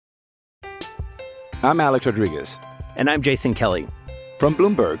I'm Alex Rodriguez. And I'm Jason Kelly. From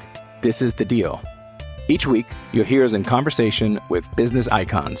Bloomberg, this is The Deal. Each week, you'll hear us in conversation with business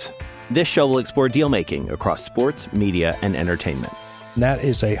icons. This show will explore deal-making across sports, media, and entertainment. That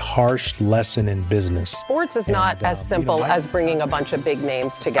is a harsh lesson in business. Sports is not as simple as bringing a bunch of big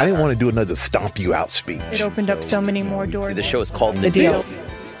names together. I didn't want to do another stomp you out speech. It opened up so many more doors. The show is called The Deal.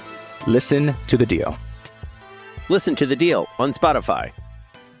 Listen to The Deal. Listen to The Deal on Spotify.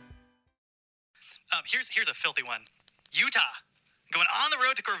 Here's a filthy one. Utah going on the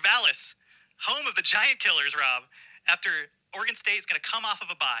road to Corvallis, home of the Giant Killers, Rob, after Oregon State is going to come off of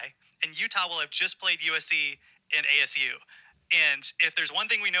a bye, and Utah will have just played USC and ASU. And if there's one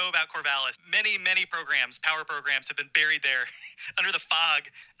thing we know about Corvallis, many programs, power programs, have been buried there under the fog.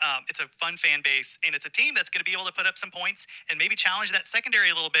 It's a fun fan base, and it's a team that's going to be able to put up some points and maybe challenge that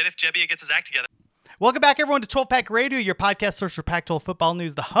secondary a little bit if Jebbia gets his act together. Welcome back, everyone, to 12 Pack Radio, your podcast source for Pac-12 football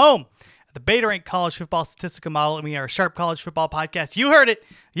news, the home of the Beta Rank College Football Statistical Model, and we are a Sharp College Football podcast. You heard it.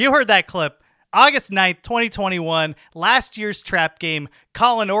 You heard that clip. August 9th, 2021, last year's trap game,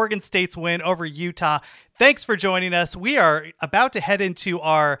 calling Oregon State's win over Utah. Thanks for joining us. We are about to head into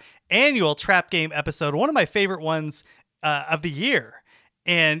our annual trap game episode, one of my favorite ones of the year.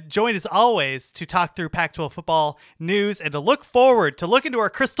 And joined as always to talk through Pac-12 football news and to look forward, to look into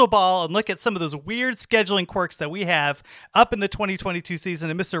our crystal ball and look at some of those weird scheduling quirks that we have up in the 2022 season.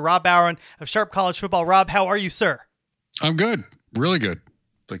 And Mr. Rob Bowen of Sharp College Football. Rob, how are you, sir? I'm good. Really good.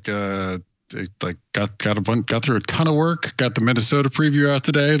 Got through a ton of work. Got the Minnesota preview out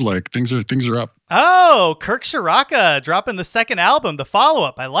today. Things are up. Oh, Kirk Shiraka dropping the second album, the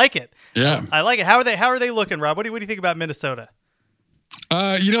follow-up. I like it. Yeah, I like it. How are they looking, Rob? What do you think about Minnesota?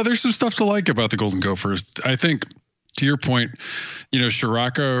 There's some stuff to like about the Golden Gophers. I think, to your point,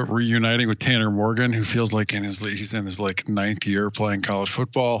 Shiraka reuniting with Tanner Morgan, who feels like he's in his ninth year playing college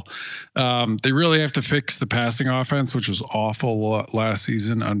football. They really have to fix the passing offense, which was awful last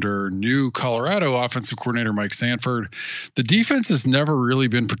season under new Colorado offensive coordinator Mike Sanford. The defense has never really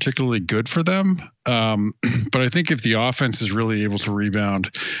been particularly good for them. But I think if the offense is really able to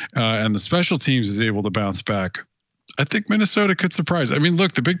rebound and the special teams is able to bounce back, I think Minnesota could surprise. I mean,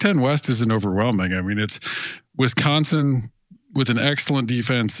 look, the Big Ten West isn't overwhelming. I mean, it's Wisconsin with an excellent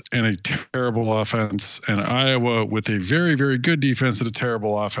defense and a terrible offense, and Iowa with a very, very good defense and a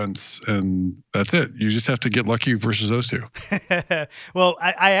terrible offense, and that's it. You just have to get lucky versus those two. Well,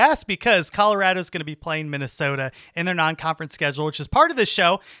 I asked because Colorado's going to be playing Minnesota in their non-conference schedule, which is part of the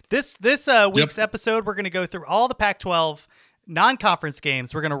show. This week's episode, we're going to go through all the Pac-12 non-conference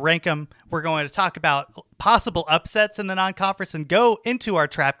games. We're going to rank them. We're going to talk about possible upsets in the non-conference and go into our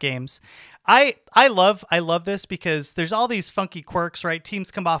trap games. I love this because there's all these funky quirks, right?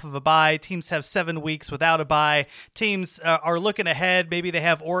 Teams come off of a bye. Teams have 7 weeks without a bye. Teams are looking ahead. Maybe they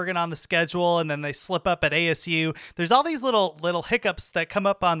have Oregon on the schedule and then they slip up at ASU. There's all these little hiccups that come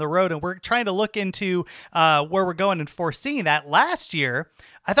up on the road, and we're trying to look into where we're going and foreseeing that. Last year,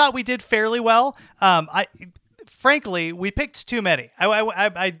 I thought we did fairly well. Frankly, we picked too many.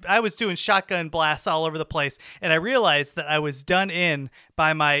 I was doing shotgun blasts all over the place, and I realized that I was done in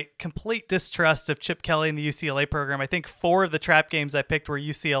by my complete distrust of Chip Kelly and the UCLA program. I think 4 of the trap games I picked were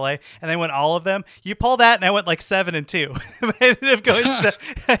UCLA, and I went all of them. You pull that, and I went 7-2. I ended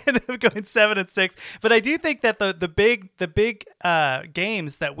up going 7-6. But I do think that the big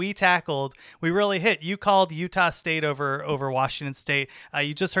games that we tackled, we really hit. You called Utah State over Washington State.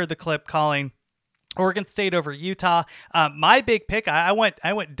 You just heard the clip calling Oregon State over Utah. My big pick, I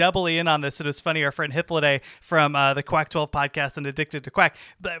went doubly in on this. It was funny. Our friend Hithliday from the Quack 12 podcast and Addicted to Quack,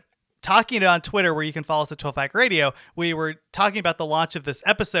 talking on Twitter, where you can follow us at 12 Pack Radio, we were talking about the launch of this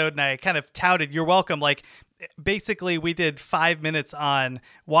episode, and I kind of touted, you're welcome. Basically, we did 5 minutes on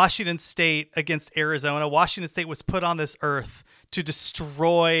Washington State against Arizona. Washington State was put on this earth to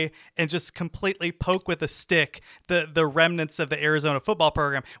destroy and just completely poke with a stick the remnants of the Arizona football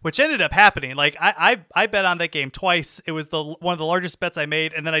program, which ended up happening. I bet on that game twice. It was one of the largest bets I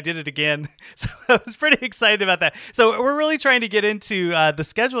made, and then I did it again. So I was pretty excited about that. So we're really trying to get into the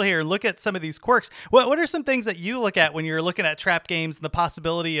schedule here and look at some of these quirks. What are some things that you look at when you're looking at trap games and the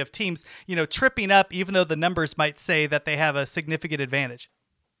possibility of teams, tripping up, even though the numbers might say that they have a significant advantage?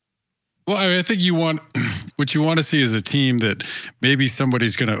 Well, I think what you want to see is a team that maybe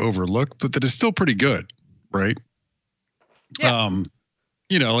somebody's going to overlook, but that is still pretty good, right? Yeah.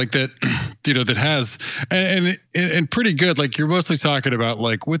 That has and pretty good. You're mostly talking about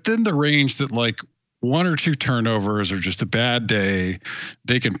within the range that one or two turnovers or just a bad day,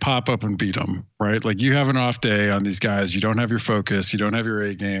 they can pop up and beat them, right? Like you have an off day on these guys. You don't have your focus. You don't have your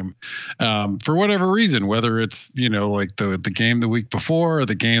A game for whatever reason, whether it's, like the game the week before or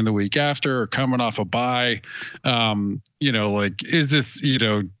the game the week after or coming off a bye. Like, is this,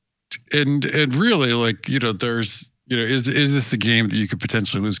 and really like, there's, is this a game that you could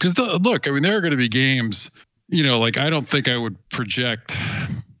potentially lose? Because look, I mean, there are going to be games, like I don't think I would project,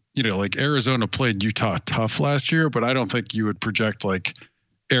 like Arizona played Utah tough last year, but I don't think you would project like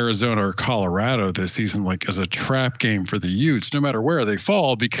Arizona or Colorado this season like as a trap game for the Utes, no matter where they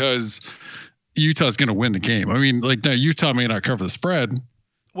fall, because Utah's going to win the game. I mean, like now Utah may not cover the spread,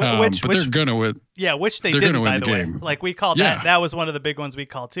 but they're going to win. Yeah, which they didn't, by the way. Like we called that. That was one of the big ones we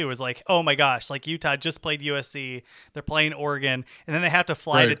called too. Was like, oh my gosh, like Utah just played USC, they're playing Oregon, and then they have to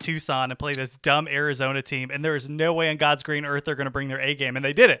fly to Tucson and play this dumb Arizona team, and there is no way on God's green earth they're going to bring their A game, and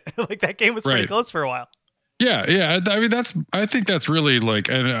they did it. Like that game was pretty close for a while. Yeah. I mean, I think that's really like,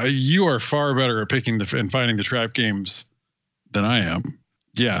 and you are far better at picking and finding the trap games than I am.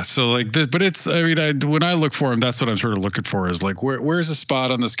 Yeah. So like this, but it's, I mean, when I look for them, that's what I'm sort of looking for is like, where's a spot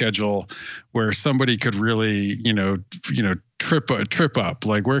on the schedule where somebody could really, trip up?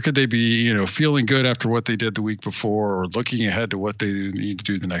 Like where could they be, feeling good after what they did the week before or looking ahead to what they need to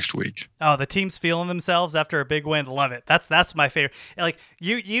do the next week? Oh, the team's feeling themselves after a big win. Love it. That's my favorite. Like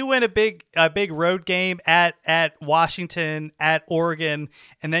you win a big road game at Washington, at Oregon,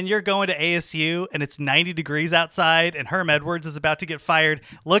 and then you're going to ASU and it's 90 degrees outside and Herm Edwards is about to get fired.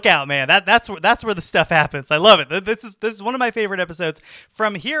 Look out, man. That's where the stuff happens. I love it. This is one of my favorite episodes.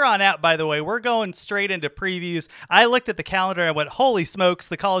 From here on out, by the way, we're going straight into previews. I looked at the calendar and went, holy smokes,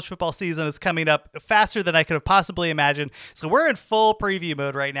 the college football season is coming up faster than I could have possibly imagined. So we're in full preview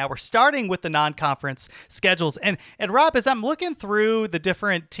mode right now. We're starting with the non-conference schedules. And Rob, as I'm looking through the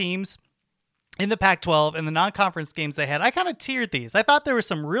different teams in the Pac-12 and the non-conference games they had, I kind of tiered these. I thought there were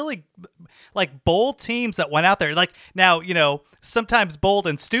some really like bold teams that went out there. Like now, sometimes bold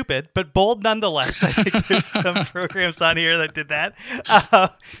and stupid, but bold nonetheless. I think there's some programs on here that did that.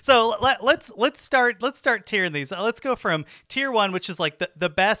 So let's start tiering these. Let's go from tier 1, which is like the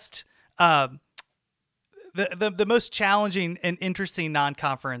best, the most challenging and interesting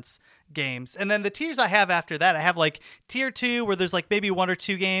non-conference games, and then the tiers I have after that, I have like tier 2 where there's like maybe 1 or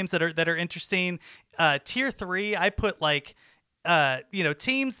 2 games that are interesting. Tier 3, I put like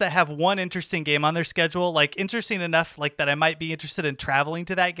teams that have one interesting game on their schedule, like interesting enough like that I might be interested in traveling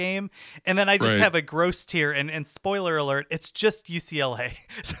to that game. And then I just have a gross tier, and spoiler alert, it's just UCLA.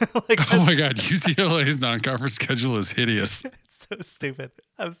 So, like, oh my God, UCLA's non-conference schedule is hideous. It's so stupid.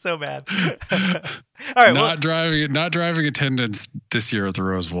 I'm so mad. All right, not driving attendance this year at the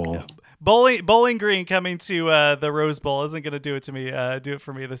Rose Bowl. Yeah. Bowling Green coming to the Rose Bowl isn't going to do it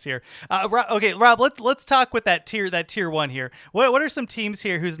for me this year. Okay, Rob, let's talk with that tier 1 here. What are some teams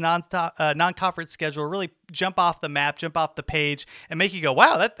here whose non-conference schedule really jump off the map, jump off the page, and make you go,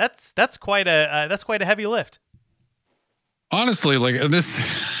 wow, that's quite a heavy lift? Honestly, like this,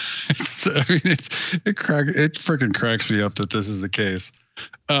 it freaking cracks me up that this is the case.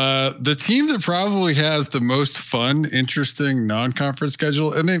 The team that probably has the most fun, interesting non-conference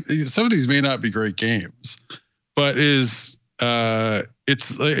schedule, and some of these may not be great games, but it's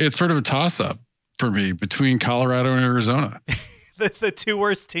sort of a toss-up for me between Colorado and Arizona. The two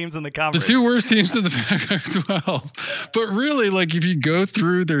worst teams in the conference. The two worst teams in the Pac-12. But really, like if you go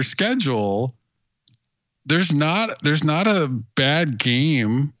through their schedule, there's not a bad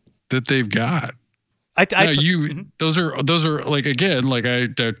game that they've got. Those are like, again, like I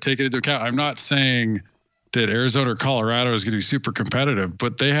take it into account. I'm not saying that Arizona or Colorado is going to be super competitive,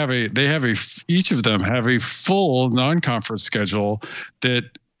 but each of them have a full non-conference schedule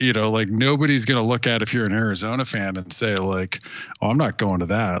that, like nobody's going to look at if you're an Arizona fan and say like, oh, I'm not going to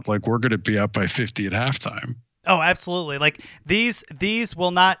that. Like we're going to be up by 50 at halftime. Oh, absolutely. Like these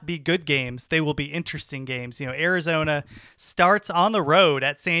will not be good games. They will be interesting games. Arizona starts on the road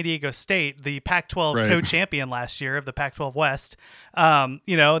at San Diego State, the Pac-12 co-champion last year of the Pac-12 West.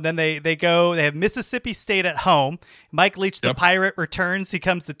 Then they have Mississippi State at home. Mike Leach, the Pirate, returns. He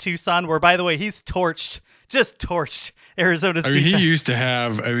comes to Tucson, where, by the way, he's just torched Arizona's defense. He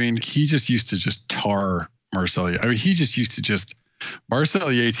just used to just tar Marcel.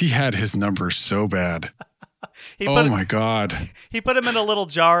 Marcel Yates, he had his numbers so bad. My God. He put him in a little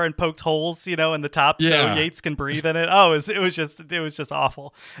jar and poked holes, in the top so Yates can breathe in it. Oh, it was just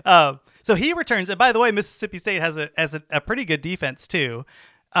awful. So he returns. And by the way, Mississippi State has a pretty good defense too.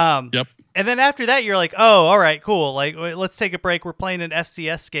 And then after that, you're like, oh, all right, cool. Like, let's take a break. We're playing an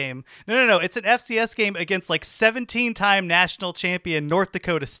FCS game. No. It's an FCS game against like 17-time national champion North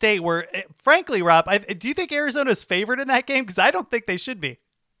Dakota State, where, frankly, Rob, do you think Arizona's favored in that game? Because I don't think they should be.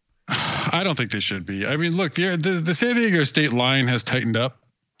 I don't think they should be. I mean, look, the San Diego State line has tightened up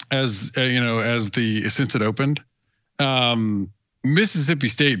since it opened. Mississippi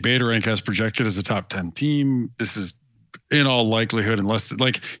State beta rank has projected as a top 10 team. This is in all likelihood, unless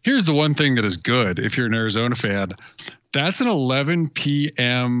here's the one thing that is good. If you're an Arizona fan, that's an 11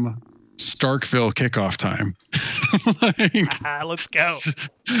 p.m. Starkville kickoff time. Let's go.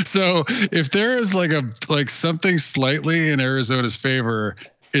 So if there is something slightly in Arizona's favor,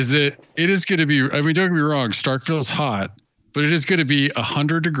 is that it is going to be, I mean, don't get me wrong, Starkville's hot, but it is going to be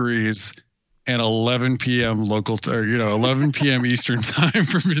 100 degrees and 11 p.m. 11 p.m. Eastern time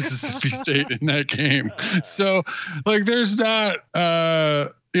for Mississippi State in that game. So there's not,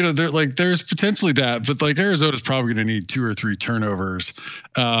 there's potentially that, but Arizona's probably going to need 2 or 3 turnovers.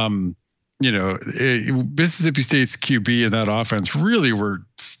 Mississippi State's QB and that offense really were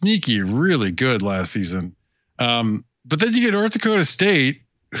sneaky, really good last season. But then you get North Dakota State,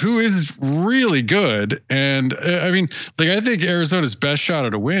 who is really good. And I think Arizona's best shot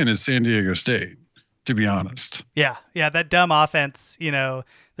at a win is San Diego State, to be honest. Yeah. That dumb offense, they're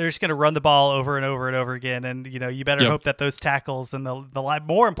just going to run the ball over and over and over again. And, you better hope that those tackles and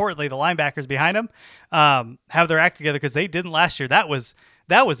more importantly, the linebackers behind them have their act together, because they didn't last year. That was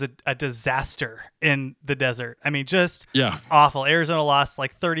a disaster in the desert. I mean, just awful. Arizona lost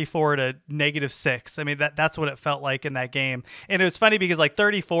 34 to -6. I mean, that's what it felt like in that game. And it was funny because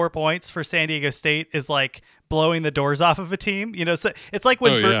 34 points for San Diego State is blowing the doors off of a team. So it's like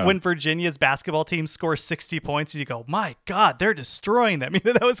when Virginia's basketball team scores 60 points and you go, my God, they're destroying them.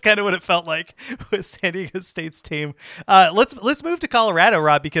 That was kind of what it felt like with San Diego State's team. Let's move to Colorado,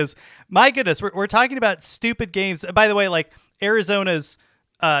 Rob, because my goodness, we're talking about stupid games. By the way, Arizona's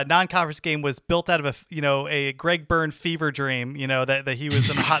non-conference game was built out of a Greg Byrne fever dream, that he was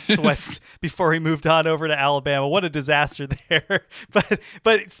in hot sweats before he moved on over to Alabama. What a disaster there.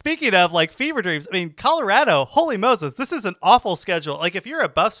 But speaking of fever dreams, I mean, Colorado, holy Moses, this is an awful schedule. If you're a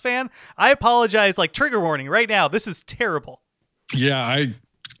Buffs fan, I apologize, trigger warning right now. This is terrible. Yeah.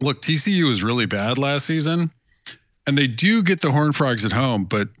 TCU was really bad last season, and they do get the Horned Frogs at home,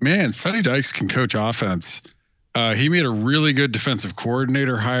 but man, Sonny Dykes can coach offense. He made a really good defensive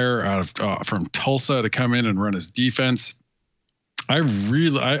coordinator hire from Tulsa to come in and run his defense. I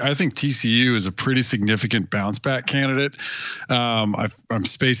think TCU is a pretty significant bounce back candidate. I'm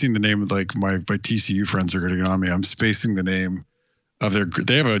spacing the name of my TCU friends are going to get on me. I'm spacing the name of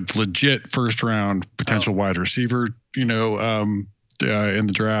they have a legit first round potential wide receiver, in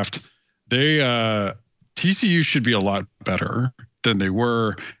the draft. TCU should be a lot better than they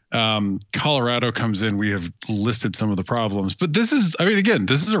were. Colorado comes in. We have listed some of the problems, but this is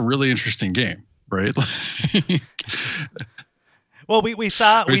a really interesting game, right? Well, we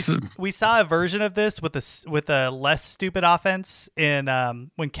saw a version of this with a less stupid offense in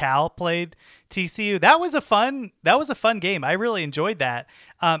when Cal played TCU. That was a fun game. I really enjoyed that,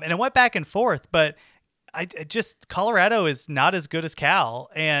 and it went back and forth, but Colorado is not as good as Cal,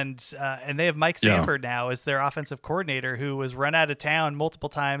 and they have Mike Sanford now as their offensive coordinator, who was run out of town multiple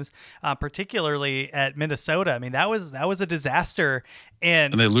times, particularly at Minnesota. I mean, that was a disaster,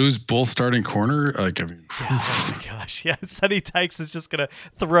 and they lose both starting corner. Oh my gosh, yeah, Sonny Dykes is just gonna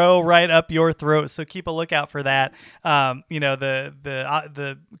throw right up your throat. So keep a lookout for that.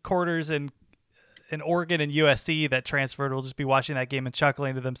 The quarters in Oregon and USC that transferred will just be watching that game and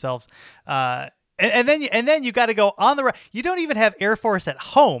chuckling to themselves. And then you got to go on the road. You don't even have Air Force at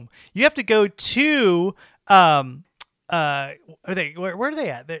home. You have to go to where are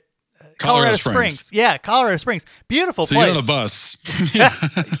they at? Colorado Springs. Yeah, Colorado Springs. Beautiful place. So you're on a bus. Yeah.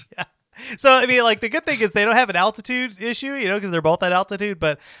 So I mean, the good thing is they don't have an altitude issue, because they're both at altitude.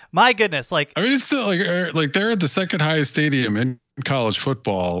 But my goodness, it's still they're at the second highest stadium in college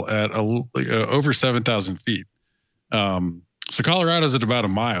football at over 7,000 feet. So Colorado's at about a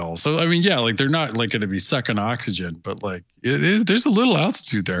mile. So, I mean, yeah, they're not going to be sucking oxygen, but there's a little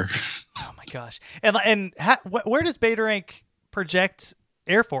altitude there. Oh my gosh. And where does Beta Rank project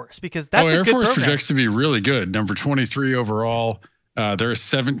Air Force? Because that's a good program. Air Force projects to be really good. Number 23 overall. They're a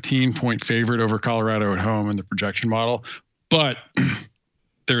 17-point favorite over Colorado at home in the projection model. But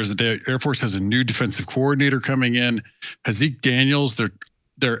Air Force has a new defensive coordinator coming in. Hazik Daniels,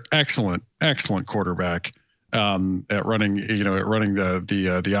 they're excellent quarterback. At running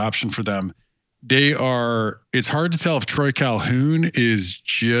the option for them. It's hard to tell if Troy Calhoun is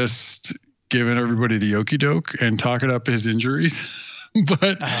just giving everybody the okie doke and talking up his injuries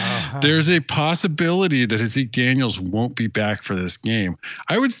but there's a possibility that Zeke Daniels won't be back for this game.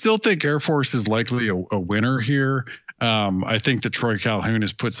 I would still think Air Force is likely a winner here. I think that Troy Calhoun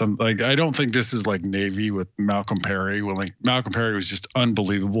has put some, like, I don't think this is like Navy with Malcolm Perry. Well, like Malcolm Perry was just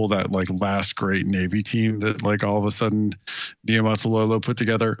unbelievable, that like last great Navy team that like all of a sudden Niumatalolo put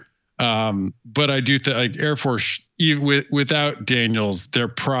together. But I do think like Air Force, without Daniels, they're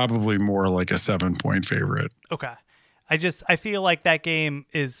probably more like a 7-point favorite. Okay. I feel like that game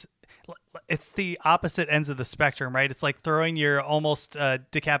it's the opposite ends of the spectrum, right? It's like throwing your almost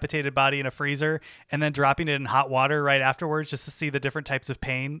decapitated body in a freezer and then dropping it in hot water right afterwards just to see the different types of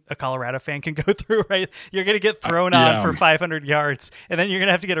pain a Colorado fan can go through, right? You're going to get thrown on for 500 yards, and then you're going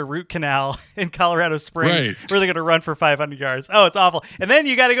to have to get a root canal in Colorado Springs where they're going to run for 500 yards. Oh, it's awful. And then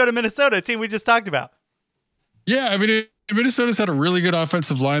you got to go to Minnesota, a team we just talked about. Yeah, I mean, Minnesota's had a really good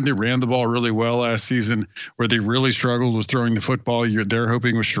offensive line. They ran the ball really well last season. Where they really struggled was throwing the football. They're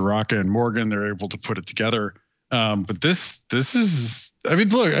hoping with Shiraka and Morgan, they're able to put it together. But this is, I mean,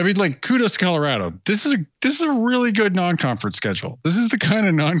 look, I mean, like, kudos to Colorado. This is a really good non-conference schedule. This is the kind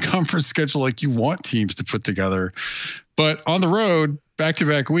of non-conference schedule like you want teams to put together. But on the road,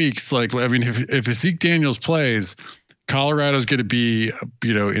 back-to-back weeks, like, I mean, if Zeke Daniels plays, Colorado's going to be,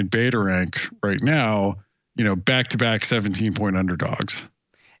 in beta rank right now. Back-to-back 17-point underdogs.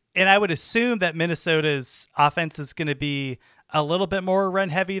 And I would assume that Minnesota's offense is going to be a little bit more run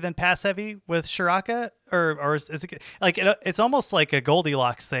heavy than pass heavy with Shiraka, or is it like it's almost like a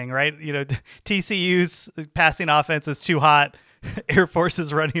Goldilocks thing, right? TCU's passing offense is too hot. Air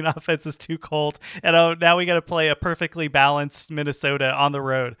Force's running offense is too cold. And now we got to play a perfectly balanced Minnesota on the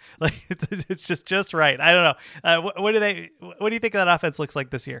road. Like it's just right. I don't know. What do you think that offense looks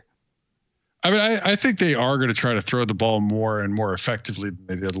like this year? I mean, I think they are going to try to throw the ball more and more effectively than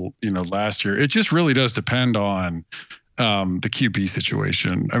they did, last year. It just really does depend on the QB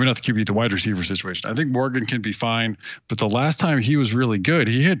situation. I mean, not the QB, the wide receiver situation. I think Morgan can be fine, but the last time he was really good,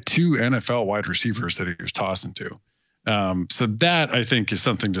 he had 2 NFL wide receivers that he was tossing to. So that I think is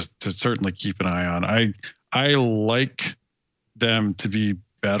something just to certainly keep an eye on. I like them to be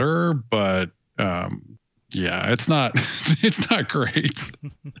better, but it's not great.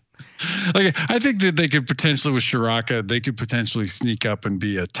 Like, I think that they could potentially, with Shiraka, they could potentially sneak up and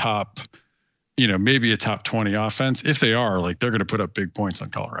be a top, maybe a top 20 offense. If they are, like, they're going to put up big points on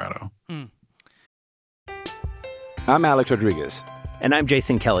Colorado. I'm Alex Rodriguez. And I'm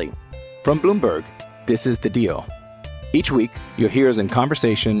Jason Kelly. From Bloomberg, this is The Deal. Each week, you'll hear us in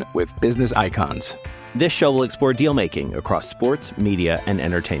conversation with business icons. This show will explore deal-making across sports, media, and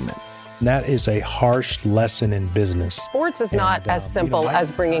entertainment. That is a harsh lesson in business. Sports is not as simple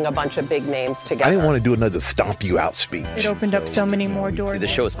as bringing a bunch of big names together. I didn't want to do another stomp you out speech. It opened up so many more doors. The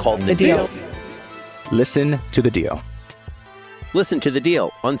show is called The Deal. Listen to The Deal. Listen to The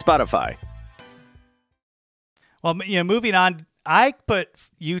Deal on Spotify. Well, moving on, I put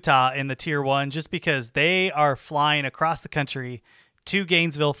Utah in the tier 1 just because they are flying across the country to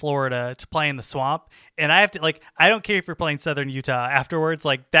Gainesville, Florida to play in the Swamp. And I have to, I don't care if you're playing Southern Utah afterwards,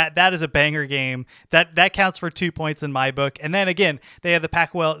 that is a banger game. That counts for 2 points in my book. And then again, they have the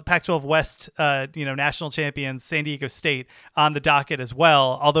Pac-12 West, national champions, San Diego State, on the docket as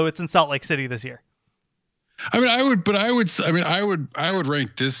well, although it's in Salt Lake City this year. I mean, I would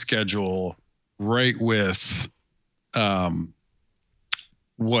rank this schedule right with,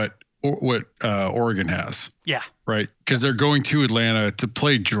 what Oregon has. Yeah. Right. Because they're going to Atlanta to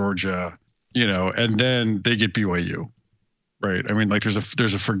play Georgia, and then they get BYU. Right. I mean, there's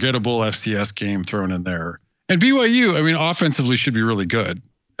a forgettable FCS game thrown in there. And BYU, I mean, offensively should be really good.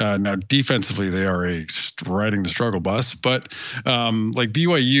 Now, defensively, they are riding the struggle bus. But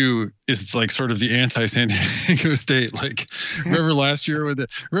BYU is sort of the anti-San Diego State. Remember last year when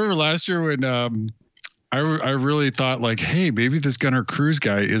I really thought hey, maybe this Gunnar Cruz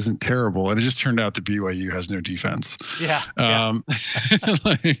guy isn't terrible. And it just turned out that BYU has no defense. Yeah.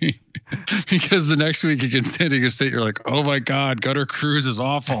 Because the next week against San Diego State, you're oh my God, Gunnar Cruz is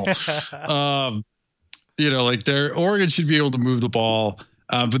awful. Oregon should be able to move the ball.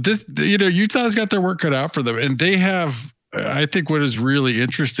 But this, Utah's got their work cut out for them. And they have, I think what is really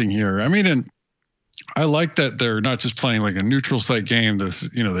interesting here, I mean, and I like that they're not just playing a neutral site game.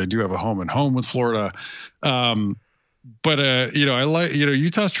 They do have a home and home with Florida. But I like,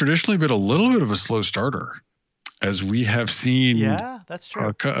 Utah's traditionally been a little bit of a slow starter, as we have seen. Yeah, that's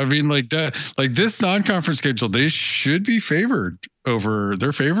true. I mean, this non-conference schedule, they should be favored over.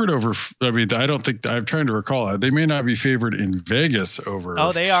 They're favored over. I mean, I don't think I'm trying to recall. They may not be favored in Vegas over.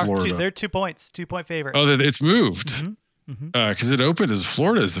 Oh, they are. They're 2 points, 2 point favorite. Oh, it's moved. Mm-hmm. because it opened as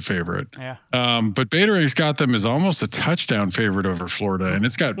Florida as the favorite. Yeah. But Beta-Rank's got them as almost a touchdown favorite over Florida, and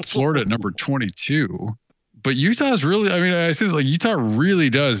it's got Florida at number 22. But Utah's really, I mean, I say like Utah really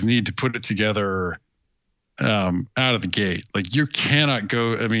does need to put it together out of the gate. Like you cannot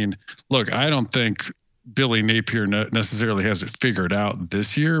go. I mean, look, I don't think Billy Napier necessarily has it figured out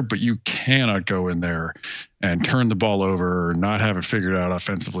this year, but you cannot go in there and turn the ball over or not have it figured out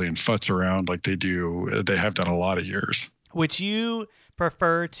offensively and futz around like they have done a lot of years. Would you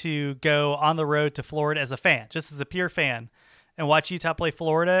prefer to go on the road to Florida as a fan, just as a pure fan, and watch Utah play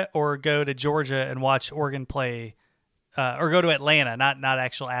Florida, or go to Georgia and watch Oregon play, or go to Atlanta, not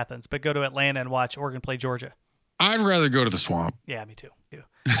actual Athens, but go to Atlanta and watch Oregon play Georgia? I'd rather go to the Swamp. Yeah, me too.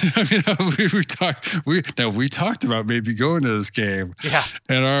 I mean, we talked about maybe going to this game. Yeah.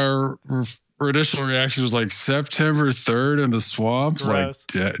 And our initial reaction was like September 3rd in the Swamp, Gross.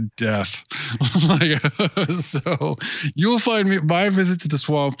 like death. So you'll find me. My visit to the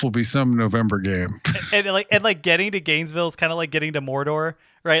Swamp will be some November game. And like getting to Gainesville is kind of like getting to Mordor,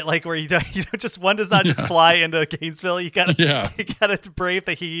 right? Like where you don't just one does not just fly into Gainesville. You gotta brave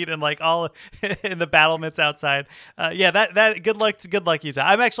the heat and like all in the battlements outside. That good luck Utah.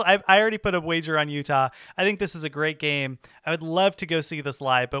 I already put a wager on Utah. I think this is a great game. I would love to go see this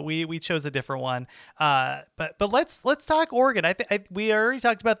live, but we chose a different one. But let's talk Oregon. We already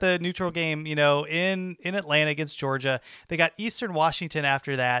talked about the neutral game, in Atlanta against Georgia. They got Eastern Washington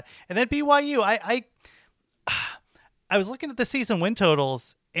after that, and then BYU. I was looking at the season win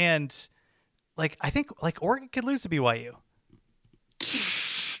totals, and I think Oregon could lose to BYU.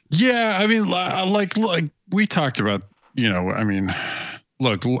 Yeah, I mean, like we talked about, I mean,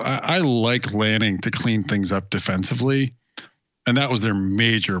 look, I like Lanning to clean things up defensively, and that was their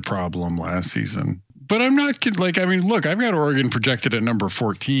major problem last season. But I'm not look, I've got Oregon projected at number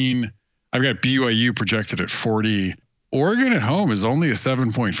 14. I've got BYU projected at 40. Oregon at home is only a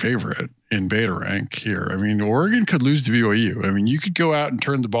 7-point favorite in Beta Rank here. I mean, Oregon could lose to BYU. I mean, you could go out and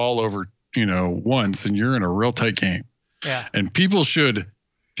turn the ball over, once, and you're in a real tight game. Yeah. And people should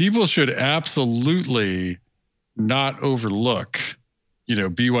absolutely not overlook,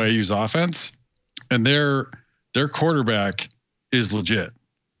 BYU's offense, and their quarterback is legit,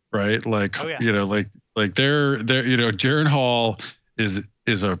 right? Like, oh, yeah. Like they're Jaren Hall is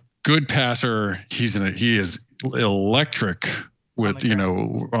a good passer. He is electric with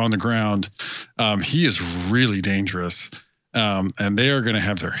on the ground. He is really dangerous, and they are going to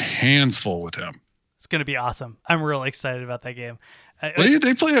have their hands full with him. It's going to be awesome. I'm really excited about that game.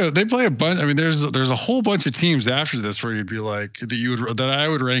 They play a bunch. I mean, there's a whole bunch of teams after this where you'd be like that I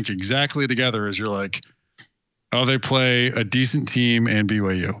would rank exactly together as you're like, oh, they play a decent team and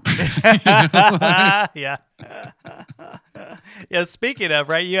BYU. Yeah. Yeah. Speaking of,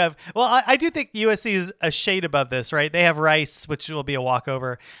 right, I do think USC is a shade above this, right? They have Rice, which will be a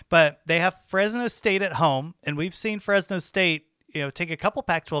walkover, but they have Fresno State at home, and we've seen Fresno State, take a couple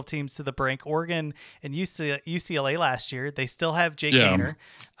Pac-12 teams to the brink. Oregon and UCLA last year. They still have Jake Haener,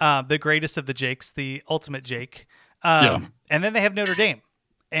 the greatest of the Jakes, the ultimate Jake. And then they have Notre Dame,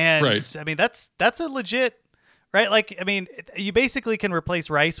 and right. I mean that's a legit. Right. Like, I mean, you basically can replace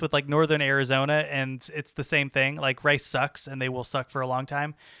Rice with Northern Arizona, and it's the same thing. Like, Rice sucks, and they will suck for a long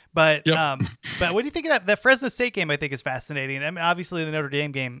time. But but what do you think of that? That Fresno State game, I think, is fascinating. I mean, obviously the Notre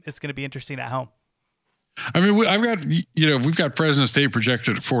Dame game is going to be interesting at home. I mean, we've got Fresno State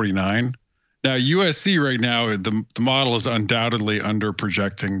projected at 49. Now, USC right now, the model is undoubtedly under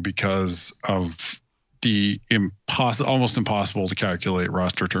projecting because of the almost impossible to calculate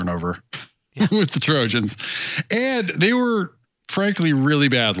roster turnover. Yeah. With the Trojans, and they were frankly really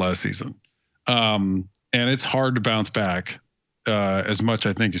bad last season, and it's hard to bounce back as much,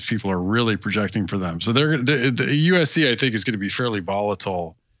 I think, as people are really projecting for them. So the USC, I think, is going to be fairly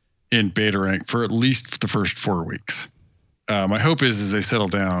volatile in Beta Rank for at least the first 4 weeks. My hope is they settle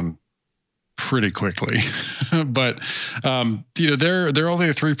down pretty quickly, but they're only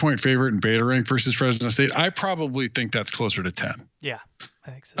a 3-point favorite in Beta Rank versus Fresno State. I probably think that's closer to 10. Yeah,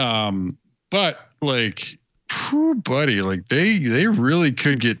 I think so. But buddy, they really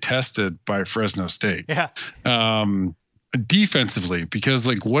could get tested by Fresno State. Yeah. Defensively, because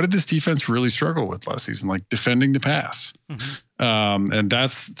what did this defense really struggle with last season? Defending the pass. Mm-hmm. And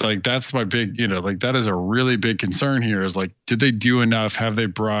that's my big, that is a really big concern here is did they do enough? Have they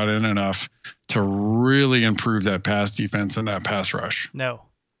brought in enough to really improve that pass defense and that pass rush? No.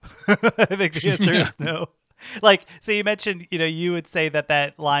 I think the answer is no. So you mentioned, you would say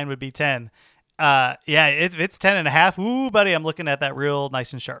that line would be 10. If it's 10.5, ooh, buddy, I'm looking at that real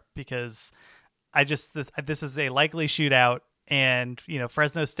nice and sharp because this is a likely shootout. And,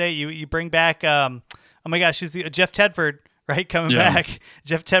 Fresno State, you bring back, Oh my gosh, Jeff Tedford, right, coming back.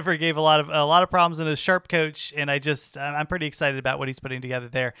 Jeff Tedford gave a lot of problems in his sharp coach, and I'm pretty excited about what he's putting together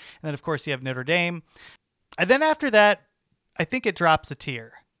there. And then of course you have Notre Dame, and then after that, I think it drops a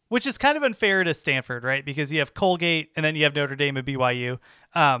tier, which is kind of unfair to Stanford, right? Because you have Colgate, and then you have Notre Dame and BYU.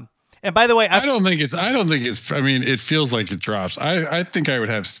 And by the way, I don't think it's. I mean, it feels like it drops. I think I would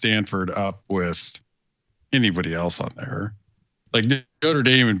have Stanford up with anybody else on there. Like Notre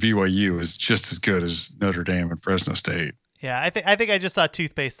Dame and BYU is just as good as Notre Dame and Fresno State. Yeah, I think I just saw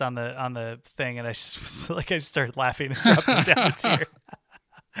toothpaste on the thing, and I just started laughing and dropped it down the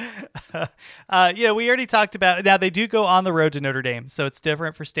tier. We already talked about. Now they do go on the road to Notre Dame, so it's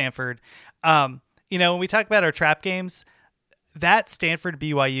different for Stanford. When we talk about our trap games, that Stanford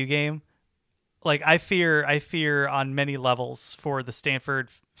BYU game, like I fear on many levels for the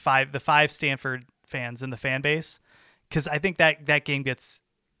five Stanford fans in the fan base, because I think that game gets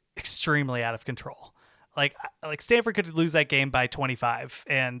extremely out of control. Like Stanford could lose that game by 25,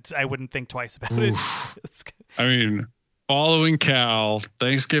 and I wouldn't think twice about it. I mean, following Cal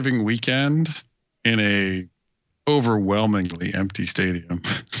Thanksgiving weekend in a overwhelmingly empty stadium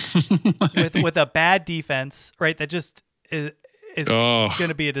with a bad defense, right? That just is going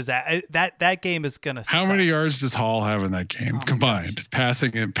to be a disaster. That game is going to suck. How many yards does Hall have in that game combined?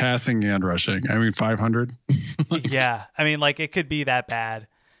 Passing and rushing. I mean, 500. Yeah. I mean, like it could be that bad.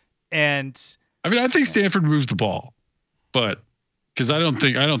 And I mean, I think Stanford moves the ball, but because I don't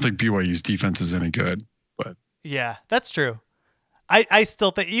think BYU's defense is any good, but yeah, that's true. I still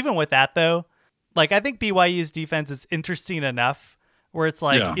think even with that though, like I think BYU's defense is interesting enough where it's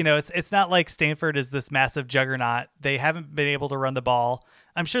like, it's not like Stanford is this massive juggernaut. They haven't been able to run the ball.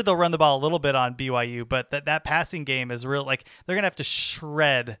 I'm sure they'll run the ball a little bit on BYU, but that passing game is real. Like they're going to have to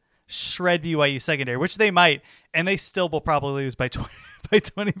shred BYU secondary, which they might, and they still will probably lose by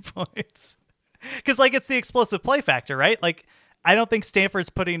 20 points. Cause like it's the explosive play factor, right? Like I don't think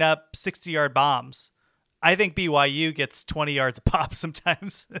Stanford's putting up 60-yard bombs. I think BYU gets 20 yards a pop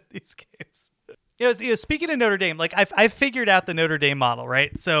sometimes in these games. Speaking of Notre Dame, like I figured out the Notre Dame model,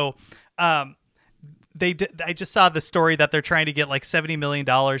 right? So, I just saw the story that they're trying to get like $70 million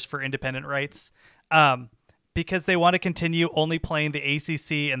for independent rights, because they want to continue only playing the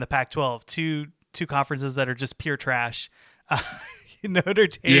ACC and the Pac-12, two conferences that are just pure trash. Notre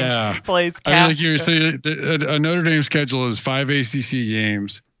Dame plays Cal. I mean, like a Notre Dame schedule is 5 ACC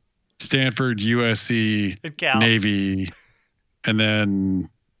games, Stanford, USC, Navy, and then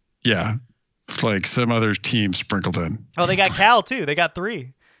like some other teams sprinkled in. Oh, they got Cal too. They got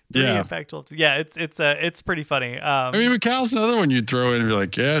three in Pac-12. Yeah, it's pretty funny. I mean, Cal's another one you'd throw in and be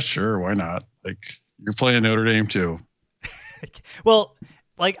like, yeah, sure, why not? Like you're playing Notre Dame too. Well,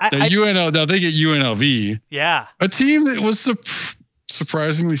 like now they get UNLV. Yeah, a team that was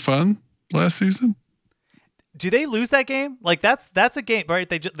surprisingly fun last season. Do they lose that game? Like that's a game, right?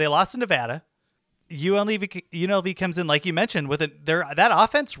 They lost to Nevada. UNLV comes in, like you mentioned, with that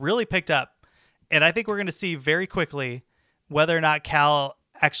offense really picked up. And I think we're going to see very quickly whether or not Cal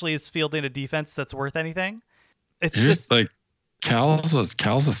actually is fielding a defense that's worth anything. It's just like Cal's a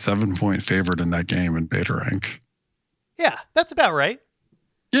 7-point favorite in that game in beta rank. Yeah, that's about right.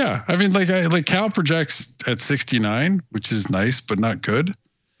 Yeah, I mean, like Cal projects at 69, which is nice but not good,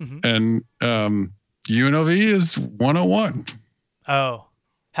 and UNLV is 101. Oh,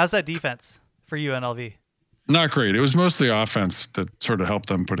 how's that defense for UNLV? Not great. It was mostly offense that sort of helped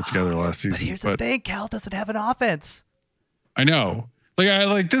them put it together last season. But here's the thing: Cal doesn't have an offense. I know.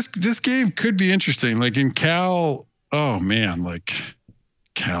 Like this game could be interesting. Like in Cal, oh man, like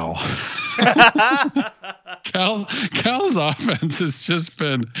Cal's offense has just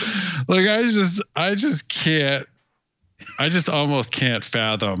been like I just almost can't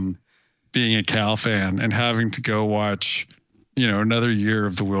fathom being a Cal fan and having to go watch another year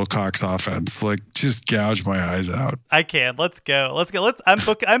of the Wilcox offense. Like just gouge my eyes out. I can. Let's go. I'm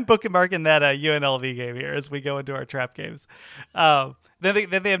bookmarking that UNLV game here as we go into our trap games.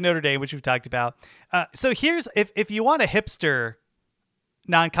 Then they have Notre Dame, which we've talked about. So here's if you want a hipster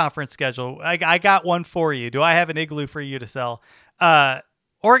non-conference schedule, I got one for you. Do I have an igloo for you to sell?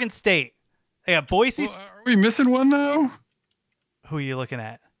 Oregon State. They got Boise. Well, are we missing one though? Who are you looking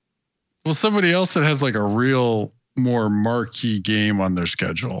at? Well, somebody else that has like a real more marquee game on their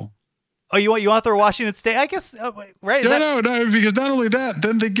schedule. Oh, you want to throw Washington State? I guess right. No, because not only that,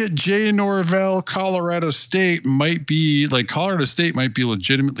 then they get Jay Norvell. Colorado State might be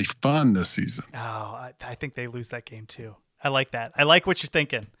legitimately fun this season. Oh, I think they lose that game too. I like that. I like what you're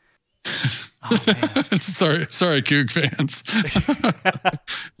thinking. Oh man. sorry, Coug fans.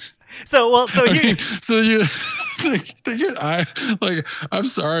 I'm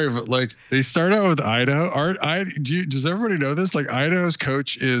sorry, but like they start out with Idaho. Does everybody know this? Like Idaho's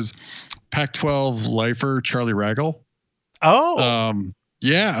coach is Pac-12 lifer Charlie Ragle. Oh,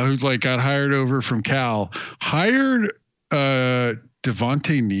 yeah, who's like got hired over from Cal. Hired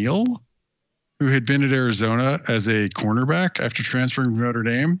Devontae Neal, who had been at Arizona as a cornerback after transferring from Notre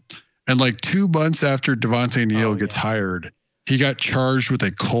Dame, and like 2 months after Devontae Neal gets hired, he got charged with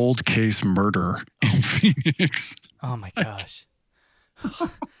a cold case murder in Phoenix. Oh my gosh. Oh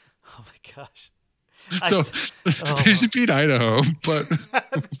my gosh. So they should beat Idaho, but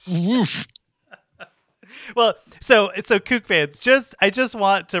woof. Well, so Kook fans, I just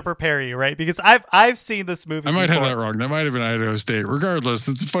want to prepare you, right? Because I've seen this movie. I might have that wrong. That might have been Idaho State. Regardless,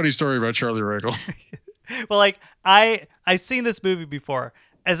 it's a funny story about Charlie Ragle. Well, like I've seen this movie before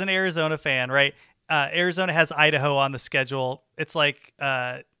as an Arizona fan, right? Arizona has Idaho on the schedule. It's like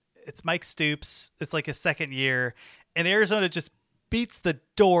it's Mike Stoops. It's like his second year, and Arizona just beats the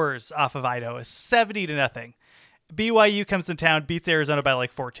doors off of Idaho. It's 70-0. BYU comes in town, beats Arizona by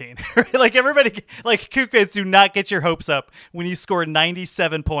like 14. Like everybody, like Kook fans, do not get your hopes up when you score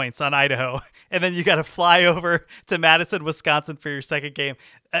 97 points on Idaho, and then you got to fly over to Madison, Wisconsin for your second game.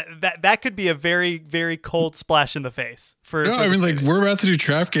 That could be a very, very cold splash in the face. I mean, like we're about to do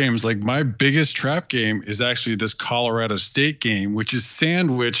trap games. Like my biggest trap game is actually this Colorado State game, which is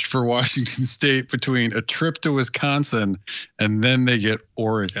sandwiched for Washington State between a trip to Wisconsin and then they get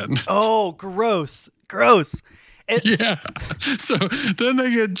Oregon. Oh, gross. Yeah. So then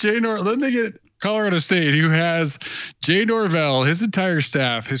they get then they get Colorado State, who has Jay Norvell, his entire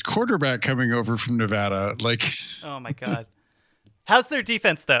staff, his quarterback coming over from Nevada. Like, oh my God. How's their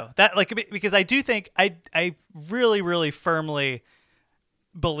defense though? That because I do think I really, really firmly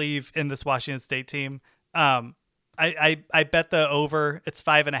believe in this Washington State team. I bet the over. It's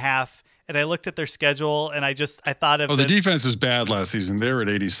 5.5. And I looked at their schedule, and I thought of the defense was bad last season. They were at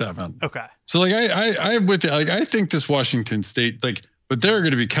 87. Okay. So like I'm with it. Like I think this Washington State but they're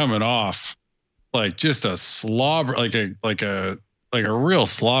going to be coming off like just a slobber, like a real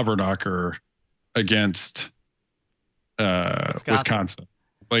slobber knocker against Wisconsin.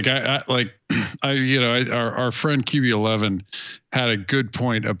 Like our friend QB11 had a good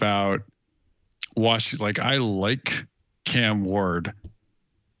point about Washington. Like I like Cam Ward.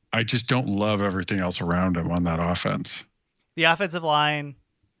 I just don't love everything else around him on that offense. The offensive line,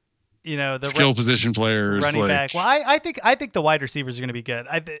 the skill position players, running back. Well, I think the wide receivers are going to be good.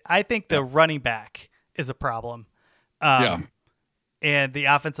 I think the running back is a problem. And the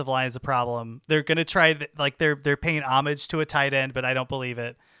offensive line is a problem. They're going to try they're paying homage to a tight end, but I don't believe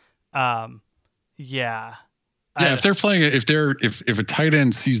it. If they're playing it, if a tight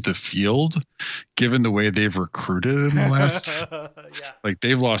end sees the field, given the way they've recruited in the last, like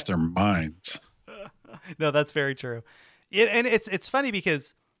they've lost their minds. No, that's very true. And it's funny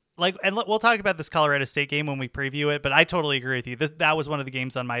because and we'll talk about this Colorado State game when we preview it, but I totally agree with you. That was one of the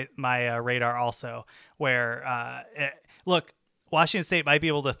games on my radar also, where Washington State might be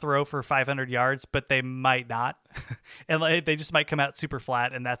able to throw for 500 yards, but they might not, and they just might come out super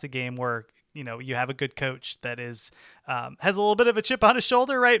flat. And that's a game where you have a good coach that has a little bit of a chip on his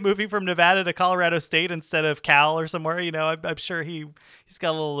shoulder, right? Moving from Nevada to Colorado State instead of Cal or somewhere, I'm sure he's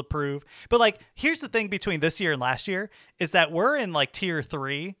got a little to prove. But here's the thing between this year and last year is that we're in tier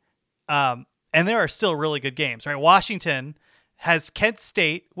 3. And there are still really good games, right? Washington has Kent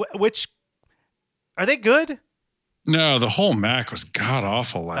State, which are they good? No, the whole MAC was god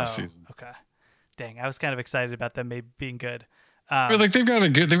awful last season. Okay. Dang. I was kind of excited about them maybe being good. They've got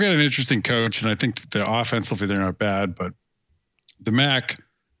an interesting coach, and I think that offensively they're not bad, but the MAC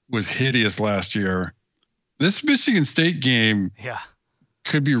was hideous last year. This Michigan State game,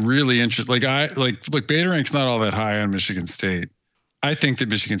 could be really interesting. Look, Beta Rank's not all that high on Michigan State. I think that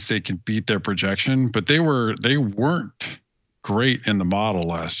Michigan State can beat their projection, but they weren't great in the model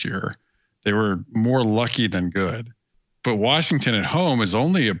last year. They were more lucky than good. But Washington at home is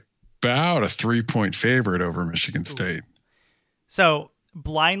only about a 3-point favorite over Michigan State. So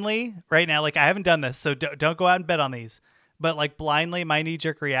blindly right now, I haven't done this, so don't go out and bet on these, but blindly, my knee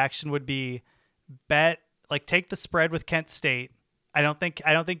jerk reaction would be take the spread with Kent State. I don't think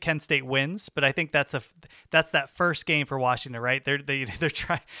Kent State wins, but I think that's that first game for Washington, right?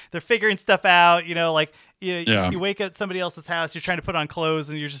 They're figuring stuff out, you wake up at somebody else's house, you're trying to put on clothes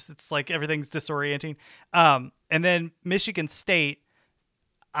and it's like everything's disorienting. And then Michigan State,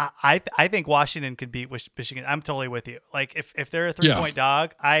 I think Washington could beat Michigan. I'm totally with you. If they're a 3-point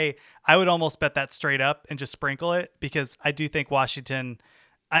dog, I would almost bet that straight up and just sprinkle it, because I do think Washington.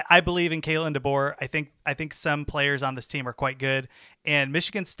 I believe in Kalen DeBoer. I think some players on this team are quite good, and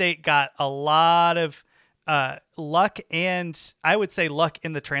Michigan State got a lot of luck, and I would say luck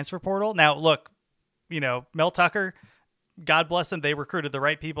in the transfer portal. Now, look, Mel Tucker, God bless him, they recruited the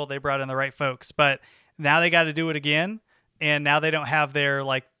right people, they brought in the right folks, but now they got to do it again, and now they don't have their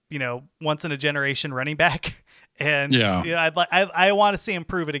once in a generation running back, and I want to see him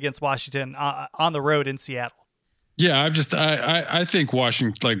prove it against Washington on the road in Seattle. Yeah, I think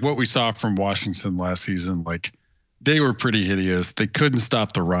Washington, like what we saw from Washington last season, like they were pretty hideous. They couldn't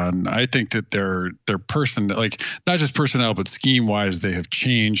stop the run. I think that their person, like not just personnel, but scheme wise, they have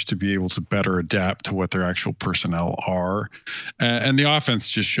changed to be able to better adapt to what their actual personnel are. And the offense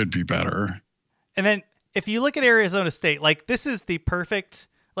just should be better. And then if you look at Arizona State, like this is the perfect,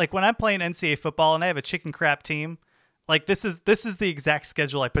 like when I'm playing NCAA football and I have a chicken crap team, like this is the exact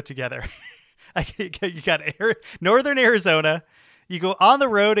schedule I put together. You got Northern Arizona. You go on the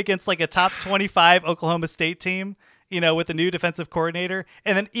road against like a top 25 Oklahoma State team, with a new defensive coordinator,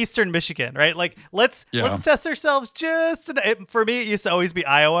 and then Eastern Michigan, right? Like let's test ourselves. For me, it used to always be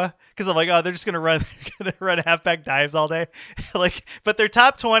Iowa because I'm like, oh, they're just gonna run halfback dives all day, but they're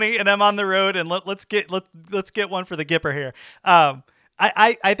top 20, and I'm on the road, and let's get one for the Gipper here.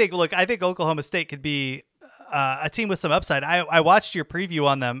 I think Oklahoma State could be a team with some upside. I watched your preview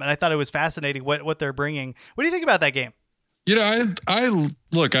on them, and I thought it was fascinating what they're bringing. What do you think about that game? I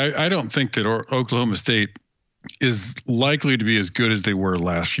don't think that Oklahoma State is likely to be as good as they were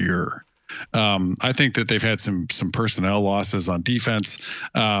last year. I think that they've had some personnel losses on defense.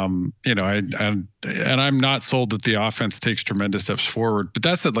 And I'm not sold that the offense takes tremendous steps forward. But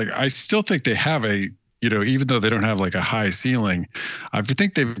that said, I still think they have even though they don't have like a high ceiling, I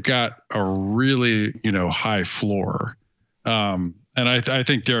think they've got a really high floor. And I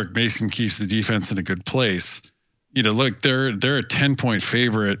think Derek Mason keeps the defense in a good place. Look, they're a 10-point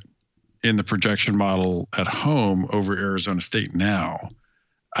favorite in the projection model at home over Arizona State now.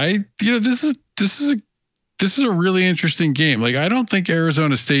 This is a really interesting game. Like, I don't think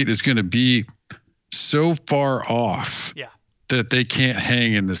Arizona State is going to be so far off that they can't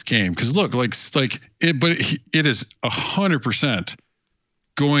hang in this game. Because look, it is 100%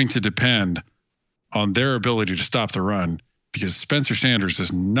 going to depend on their ability to stop the run, because Spencer Sanders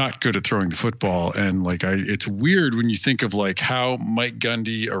is not good at throwing the football. And it's weird when you think of how Mike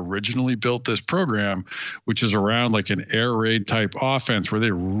Gundy originally built this program, which is around an air raid type offense where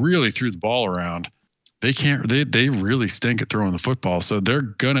they really threw the ball around. They really stink at throwing the football. So they're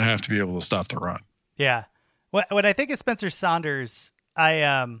going to have to be able to stop the run. Yeah. What I think is Spencer Saunders,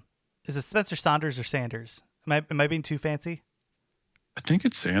 is it Spencer Saunders or Sanders? Am I being too fancy? I think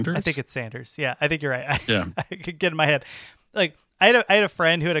it's Sanders. I think it's Sanders. Yeah, I think you're right. Yeah. I could get in my head. I had a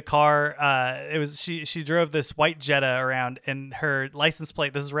friend who had a car. She drove this white Jetta around, and her license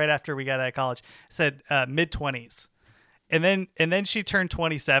plate, this is right after we got out of college, said mid-20s. And then she turned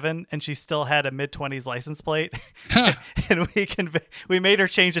 27, and she still had a mid-20s license plate. And we made her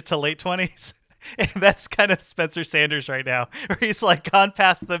change it to late 20s. And that's kind of Spencer Sanders right now, where he's gone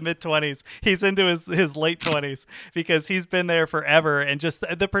past the mid-20s. He's into his late 20s because he's been there forever, and just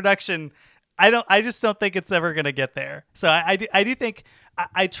the production, I just don't think it's ever going to get there. So I do think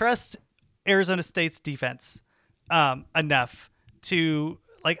I trust Arizona State's defense enough to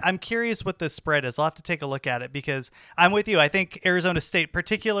I'm curious what this spread is. I'll have to take a look at it, because I'm with you. I think Arizona State,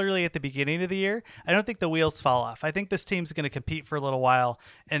 particularly at the beginning of the year, I don't think the wheels fall off. I think this team's going to compete for a little while,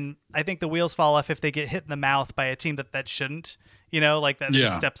 and I think the wheels fall off if they get hit in the mouth by a team that shouldn't,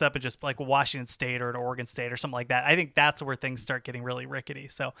 just steps up and just Washington State or an Oregon State or something like that. I think that's where things start getting really rickety.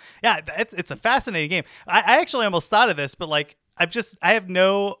 So yeah, it's a fascinating game. I actually almost thought of this, but I'm just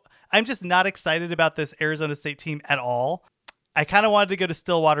not excited about this Arizona State team at all. I kind of wanted to go to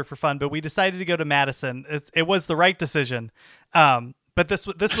Stillwater for fun, but we decided to go to Madison. It was the right decision. But this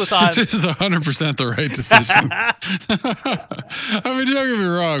was on. This is 100% the right decision. I mean, don't get me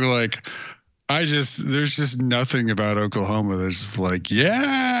wrong. There's just nothing about Oklahoma that's just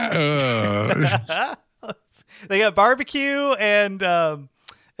they got barbecue and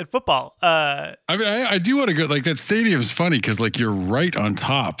football. I mean, I do want to go. That stadium's funny because you're right on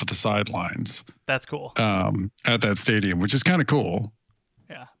top of the sidelines. That's cool. At that stadium, which is kind of cool.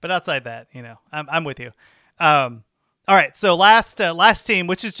 Yeah, but outside that, I'm with you. All right, so last team,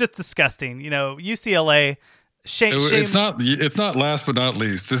 which is just disgusting. UCLA. It's not last but not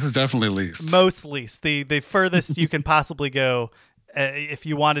least. This is definitely least. Most least. The furthest you can possibly go if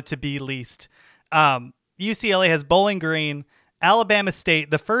you wanted to be least. UCLA has Bowling Green, Alabama State,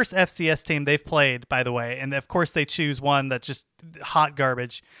 the first FCS team they've played, by the way, and of course they choose one that's just hot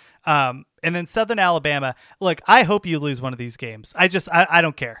garbage. And then Southern Alabama. Look, I hope you lose one of these games. I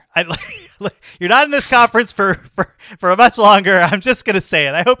don't care. You're not in this conference for much longer. I'm just gonna say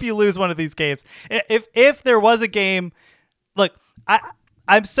it. I hope you lose one of these games. If there was a game, look,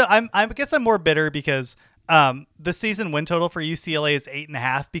 I guess I'm more bitter because the season win total for UCLA is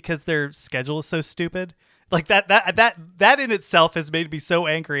 8.5 because their schedule is so stupid. Like that in itself has made me so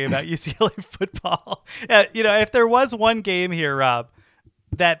angry about UCLA football. If there was one game here, Rob,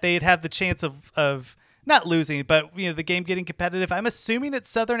 that they'd have the chance of not losing, but the game getting competitive, I'm assuming it's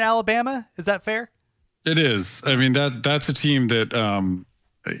Southern Alabama. Is that fair? It is. I mean, that's a team that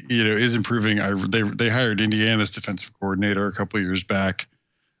is improving. They hired Indiana's defensive coordinator a couple of years back.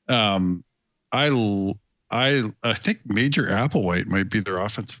 I think Major Applewhite might be their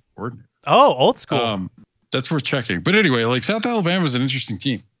offensive coordinator. Oh, old school. That's worth checking. But anyway, like South Alabama is an interesting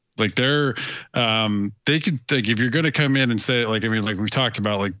team. Like they could, like, if you're going to come in and say, like, I mean, like we talked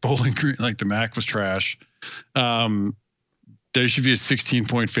about, like Bowling Green, like the MAC was trash. They should be a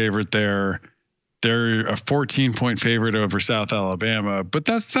 16-point favorite there. They're a 14-point favorite over South Alabama, but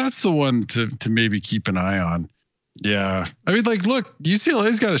that's the one to maybe keep an eye on. Yeah. I mean, like, look,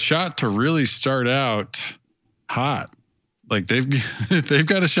 UCLA's got a shot to really start out hot. Like they've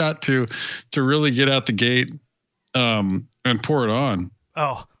got a shot to really get out the gate and pour it on.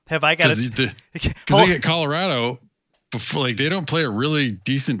 Oh, have I got it? Because they get Colorado before, like they don't play a really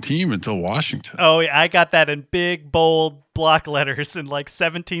decent team until Washington. Oh, yeah, I got that in big, bold block letters and like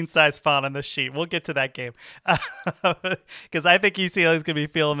 17 size font on the sheet. We'll get to that game because I think UCLA is going to be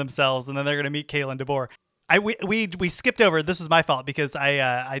feeling themselves, and then they're going to meet Kalen DeBoer. We skipped over. This was my fault because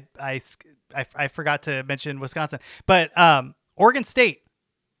I forgot to mention Wisconsin, but Oregon State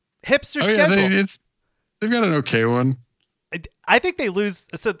hipster schedule. Yeah, they've got an okay one. I think they lose.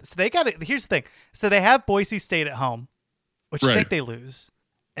 So they got it. Here's the thing. So they have Boise State at home, which I think they lose,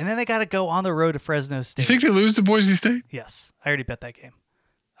 and then they got to go on the road to Fresno State. You think they lose to Boise State? Yes, I already bet that game.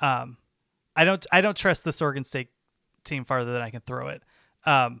 I don't trust this Oregon State team farther than I can throw it.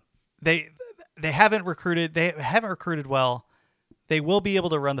 They haven't recruited. They haven't recruited well. They will be able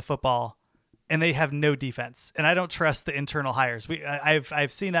to run the football, and they have no defense. And I don't trust the internal hires.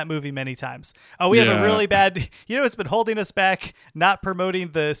 I've seen that movie many times. Oh, we have a really bad. It's been holding us back, not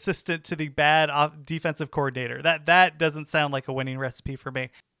promoting the assistant to the bad defensive coordinator. That doesn't sound like a winning recipe for me.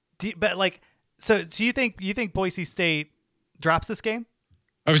 But like, so you think Boise State drops this game?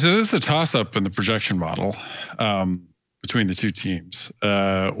 Obviously, this is a toss-up in the projection model. Between the two teams,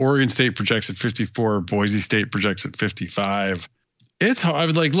 Oregon State projects at 54, Boise State projects at 55. I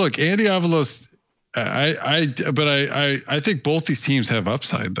would like, look, Andy Avalos. I think both these teams have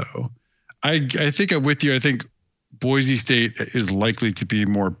upside though. I think I'm with you. I think Boise State is likely to be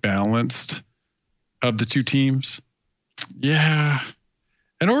more balanced of the two teams. Yeah,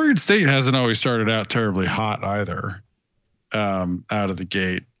 and Oregon State hasn't always started out terribly hot either. Out of the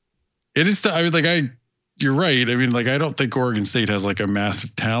gate, it is. You're right. I mean, like, I don't think Oregon State has like a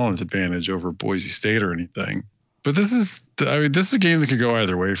massive talent advantage over Boise State or anything. But this is a game that could go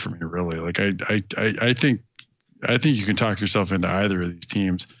either way for me, really. Like, I think you can talk yourself into either of these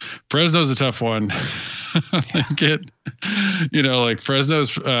teams. Fresno's a tough one.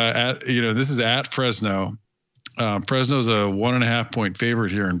 Fresno's this is at Fresno. Fresno's a 1.5 point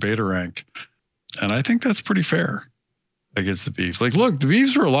favorite here in Beta Rank, and I think that's pretty fair against the Beavs. Like, look, the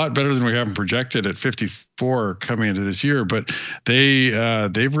Beavs were a lot better than we have them projected at 54 coming into this year, but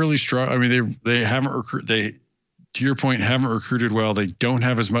they've really struggled. I mean, they haven't recruited. To your point, haven't recruited well. They don't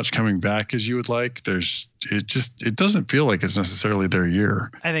have as much coming back as you would like. It doesn't feel like it's necessarily their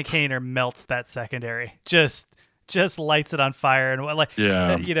year. I think Haener melts that secondary. Just lights it on fire, and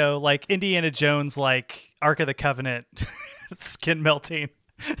like Indiana Jones, like Ark of the Covenant, skin melting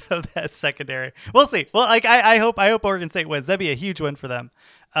of that secondary. We'll see. Well, like I hope Oregon State wins. That'd be a huge win for them.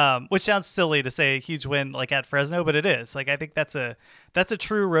 Which sounds silly to say a huge win like at Fresno, but it is. Like, I think that's a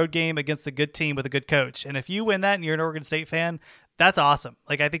true road game against a good team with a good coach. And if you win that and you're an Oregon State fan, that's awesome.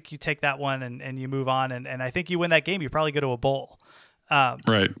 Like, I think you take that one and you move on. And I think you win that game, you probably go to a bowl.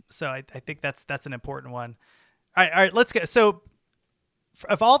 Right. So I think that's an important one. All right. Let's get, so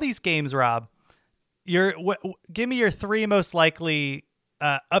of all these games, Rob, give me your three most likely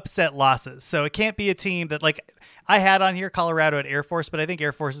upset losses. So it can't be a team that, like, I had on here Colorado at Air Force, but I think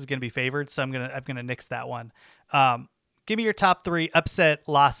Air Force is going to be favored, so I'm gonna nix that one. Give me your top three upset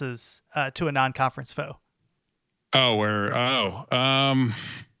losses to a non-conference foe.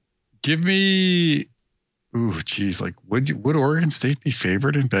 Give me. Ooh, geez, like would Oregon State be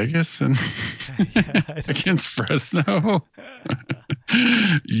favored in Vegas and against Fresno?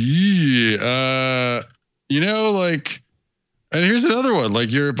 Yeah, like. And here's another one. Like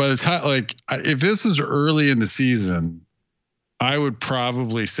by the time, like if this is early in the season, I would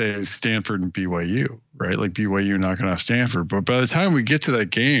probably say Stanford and BYU, right? Like BYU knocking off Stanford. But by the time we get to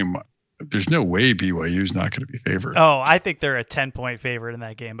that game, there's no way BYU is not going to be favored. Oh, I think they're a 10-point favorite in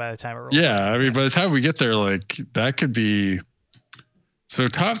that game by the time it rolls. Yeah, I mean, by the time we get there, like that could be. So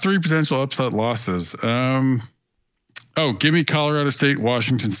top 3 potential upset losses. Give me Colorado State,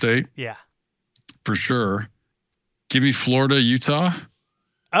 Washington State. Yeah, for sure. Give me Florida, Utah.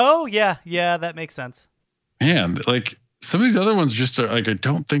 Oh yeah, that makes sense. Man, like some of these other ones just are like I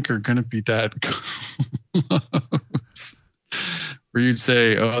don't think are going to be that close. Where you'd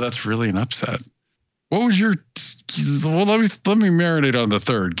say, "Oh, that's really an upset." What was your? Well, let me marinate on the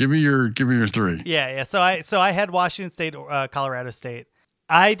third. Give me your 3. Yeah. So I had Washington State, Colorado State.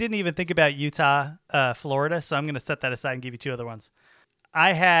 I didn't even think about Utah, Florida. So I'm going to set that aside and give you 2 other ones.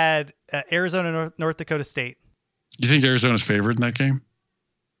 I had Arizona, North Dakota State. You think Arizona's favored in that game?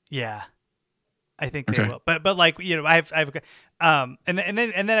 Yeah, I think they will. But like I've and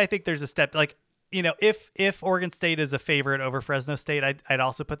then I think there's a step like if Oregon State is a favorite over Fresno State, I'd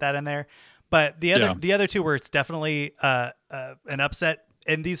also put that in there. But the other 2 where it's definitely an upset,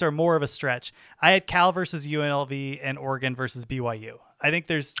 and these are more of a stretch. I had Cal versus UNLV and Oregon versus BYU. I think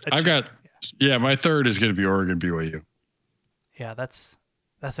there's. My third is going to be Oregon BYU. Yeah, that's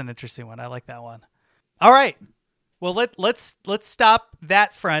an interesting one. I like that one. All right. Well, let's stop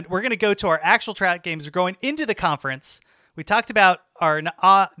that front. We're going to go to our actual trap games. We're going into the conference. We talked about our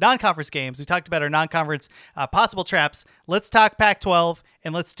non-conference games. We talked about our non-conference possible traps. Let's talk Pac-12,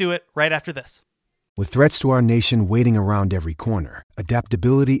 and let's do it right after this. With threats to our nation waiting around every corner,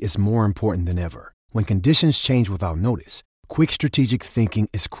 adaptability is more important than ever. When conditions change without notice, quick strategic thinking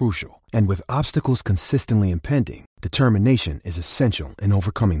is crucial. And with obstacles consistently impending, determination is essential in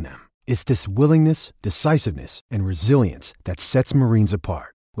overcoming them. It's this willingness, decisiveness, and resilience that sets Marines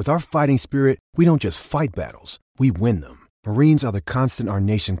apart. With our fighting spirit, we don't just fight battles, we win them. Marines are the constant our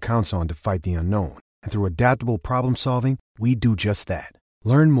nation counts on to fight the unknown. And through adaptable problem solving, we do just that.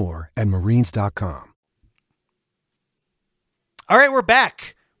 Learn more at Marines.com. All right, we're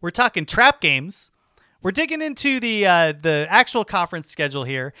back. We're talking trap games. We're digging into the actual conference schedule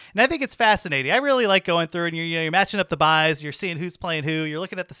here, and I think it's fascinating. I really like going through and you're matching up the buys, you're seeing who's playing who, you're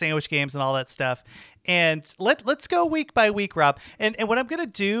looking at the sandwich games and all that stuff. And let's go week by week, Rob. And what I'm gonna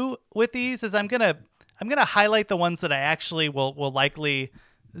do with these is I'm gonna highlight the ones that I actually will likely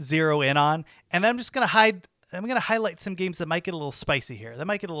zero in on, and then I'm gonna highlight some games that might get a little spicy here.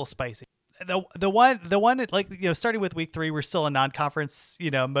 The one like starting with week 3, we're still in non-conference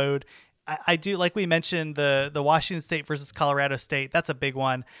mode. I do, like we mentioned, the Washington State versus Colorado State. That's a big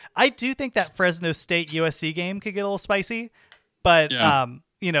one. I do think that Fresno State USC game could get a little spicy, but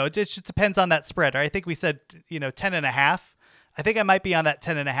it just depends on that spread. I think we said 10.5. I think I might be on that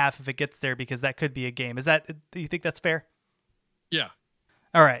 10.5 if it gets there, because that could be a game. Do you think that's fair? Yeah.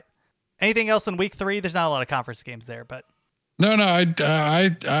 All right. Anything else in week 3? There's not a lot of conference games there, but no,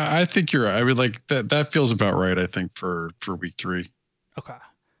 I think you're right. I mean, like that feels about right. I think for week 3. Okay.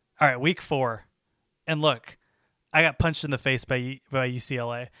 All right, week 4. And look, I got punched in the face by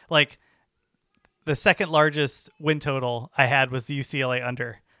UCLA. Like, the second largest win total I had was the UCLA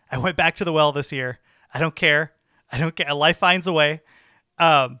under. I went back to the well this year. I don't care. Life finds a way.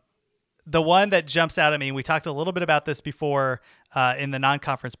 The one that jumps out at me, and we talked a little bit about this before in the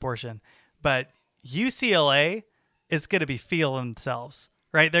non-conference portion, but UCLA is going to be feeling themselves,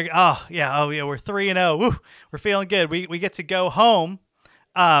 right? We're 3-0. Woo, we're feeling good. We get to go home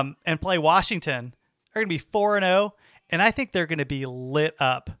and play Washington. They're going to be 4-0, and I think they're going to be lit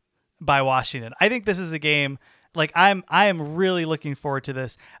up by Washington. I think this is a game, like I am really looking forward to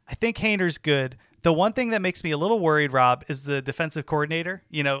this. I think Haener's good. The one thing that makes me a little worried, Rob, is the defensive coordinator.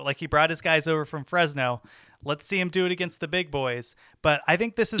 Like he brought his guys over from Fresno. Let's see him do it against the big boys. But I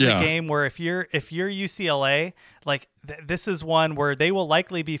think this is a game where if you're UCLA, like this is one where they will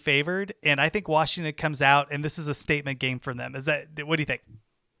likely be favored, and I think Washington comes out, and this is a statement game for them. What do you think?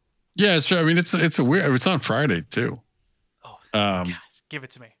 Yeah, it's true. I mean, it's a weird. It's on Friday too. Oh, gosh, give it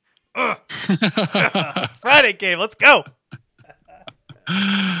to me. Friday game. Let's go.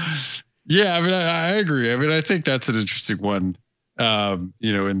 Yeah, I mean, I agree. I mean, I think that's an interesting one.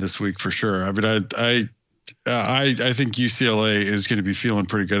 In this week for sure. I mean, I think UCLA is going to be feeling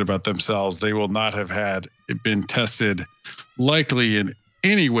pretty good about themselves. They will not have been tested likely in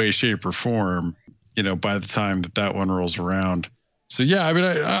any way, shape, or form, by the time that one rolls around. So yeah, I mean,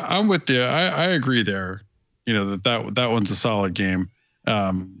 I'm with you. I agree there. That one's a solid game.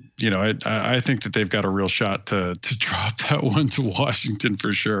 I think that they've got a real shot to drop that one to Washington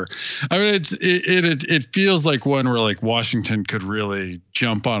for sure. I mean, it feels like one where like Washington could really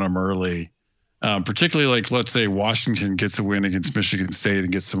jump on them early, particularly like let's say Washington gets a win against Michigan State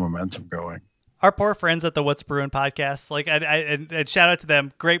and gets some momentum going. Our poor friends at the What's Brewing podcast, like and shout out to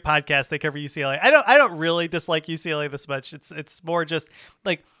them, great podcast. They cover UCLA. I don't really dislike UCLA this much. It's more just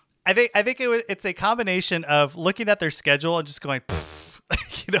like I think it's a combination of looking at their schedule and just going,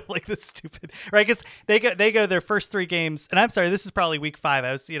 like this stupid, right? Because they go their first 3 games, and I'm sorry, this is probably week 5.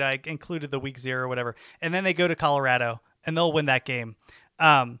 I included the week 0 or whatever, and then they go to Colorado and they'll win that game.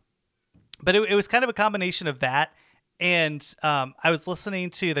 But it was kind of a combination of that. And I was listening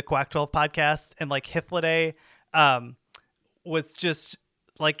to the Quack 12 podcast, and like Hifliday was just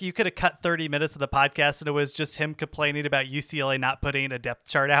like, you could have cut 30 minutes of the podcast and it was just him complaining about UCLA not putting a depth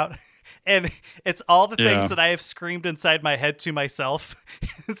chart out. And it's all the things that I have screamed inside my head to myself.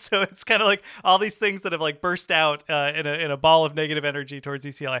 So it's kind of like all these things that have like burst out in a ball of negative energy towards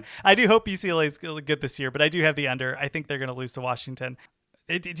UCLA. I do hope UCLA is good this year, but I do have the under. I think they're going to lose to Washington.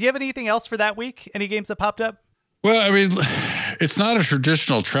 Do you have anything else for that week? Any games that popped up? Well, I mean, it's not a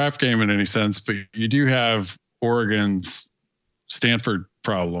traditional trap game in any sense, but you do have Oregon's Stanford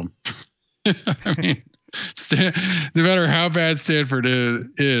problem. I mean, no matter how bad Stanford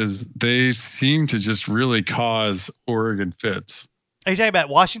is, they seem to just really cause Oregon fits. Are you talking about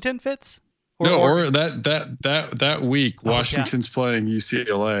Washington fits? Or that week, Washington's playing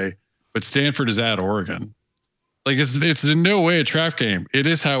UCLA, but Stanford is at Oregon. Like it's in no way a trap game. It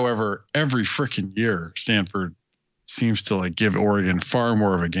is, however, every freaking year Stanford seems to like give Oregon far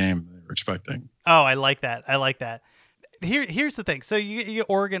more of a game than they were expecting. Oh, I like that. Here's the thing. So you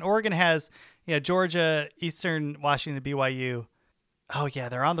Oregon has Georgia, Eastern Washington, BYU. Oh yeah,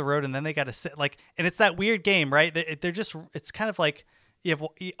 they're on the road and then they got to sit like, and it's that weird game, right? It's kind of like you have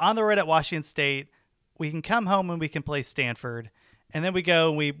on the road at Washington State. We can come home and we can play Stanford, and then we go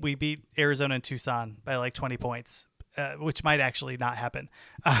and we beat Arizona and Tucson by like 20 points. Which might actually not happen,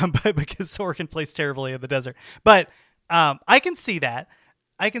 but because Oregon plays terribly in the desert. But I can see that.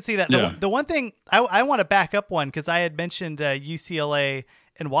 Yeah. The one thing I want to back up one, because I had mentioned UCLA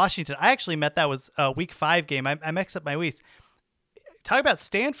and Washington. I actually meant that was a week 5 game. I mixed up my weeks. Talk about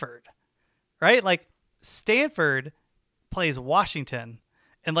Stanford, right? Like Stanford plays Washington,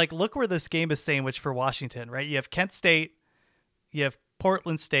 and like look where this game is sandwiched for Washington, right? You have Kent State, you have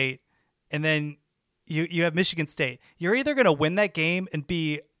Portland State, and then you have Michigan State. You're either going to win that game and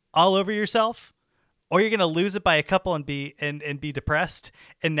be all over yourself, or you're going to lose it by a couple and be depressed.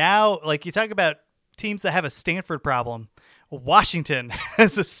 And now, like you talk about teams that have a Stanford problem, Washington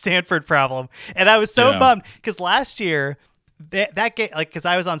has a Stanford problem. And I was so bummed because last year that game, like, because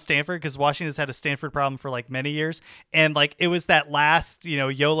I was on Stanford because Washington's had a Stanford problem for like many years, and like it was that last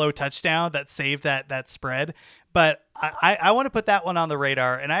YOLO touchdown that saved that spread. But I want to put that one on the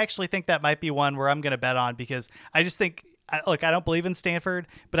radar, and I actually think that might be one where I'm going to bet on, because I just think, look, I don't believe in Stanford,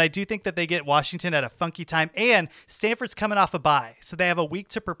 but I do think that they get Washington at a funky time, and Stanford's coming off a bye, so they have a week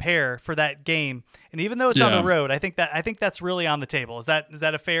to prepare for that game. And even though it's on the road, I think that's really on the table. Is that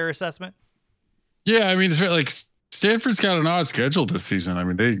a fair assessment? Yeah, I mean, it's like Stanford's got an odd schedule this season. I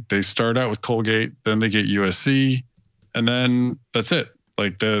mean, they start out with Colgate, then they get USC, and then that's it.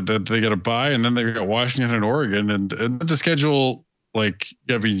 Like they get a bye, and then they got Washington and Oregon, and the schedule. Like,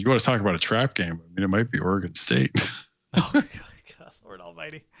 I mean, you want to talk about a trap game? I mean, it might be Oregon State. Oh my God, Lord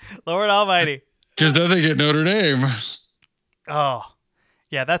Almighty! Because then they get Notre Dame. Oh,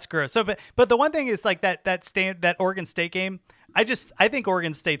 yeah, that's gross. So, but the one thing is like that Oregon State game. I think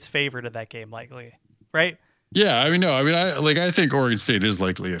Oregon State's favored in that game, likely, right? Yeah, I mean, I think Oregon State is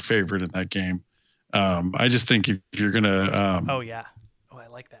likely a favorite in that game. I just think if you're gonna, oh yeah. I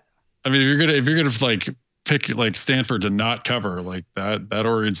like that. I mean, if you're gonna like pick like Stanford to not cover, like that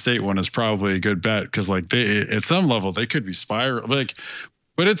Oregon State one is probably a good bet, because like they at some level they could be spiral. Like,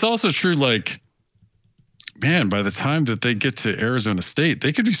 but it's also true. Like, man, by the time that they get to Arizona State,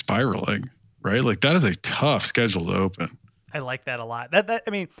 they could be spiraling, right? Like that is a tough schedule to open. I like that a lot. That I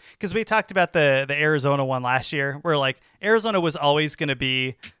mean, because we talked about the Arizona one last year, where like Arizona was always going to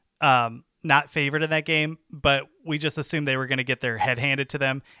be not favored in that game, but we just assumed they were going to get their head handed to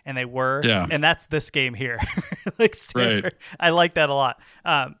them, and they were. Yeah. And that's this game here. Like Stanford. Right. I like that a lot.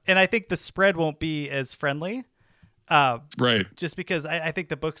 And I think the spread won't be as friendly. Right. Just because I think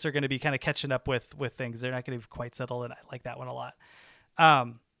the books are going to be kind of catching up with things. They're not going to be quite settled, and I like that one a lot.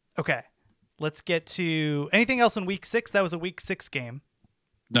 Okay. Let's get to anything else in week 6. That was a week 6 game.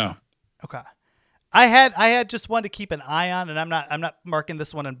 No. Okay. I had just one to keep an eye on, and I'm not marking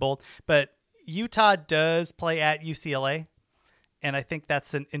this one in bold, but Utah does play at UCLA, And I think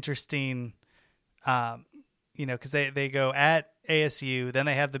that's an interesting, because they go at ASU, then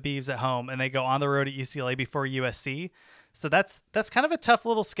they have the Beavs at home, and they go on the road at UCLA before USC. So that's kind of a tough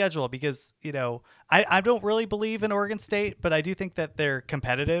little schedule because, I don't really believe in Oregon State, but I do think that they're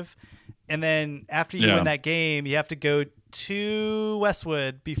competitive. And then after you win that game, you have to go to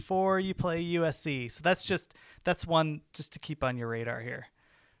Westwood before you play USC. So that's one just to keep on your radar here.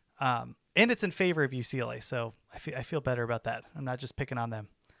 And it's in favor of UCLA. So I feel better about that. I'm not just picking on them.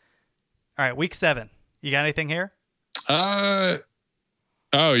 All right. Week 7. You got anything here? I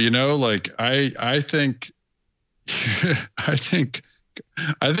think,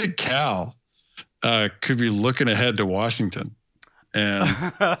 I think Cal could be looking ahead to Washington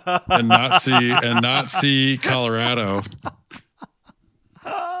and not see Colorado.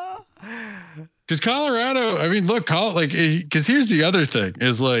 Because Colorado, I mean, look, because here's the other thing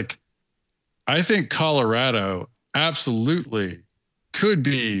is like, I think Colorado absolutely could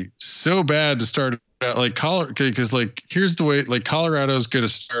be so bad to start out because here's the way, like Colorado's going to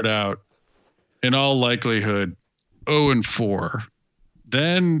start out in all likelihood 0-4.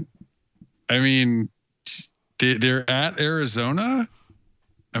 Then, I mean, they're at Arizona.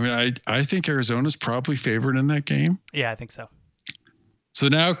 I mean, I think Arizona's probably favored in that game. Yeah, I think so. So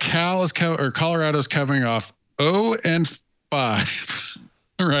now Colorado's coming off 0-5,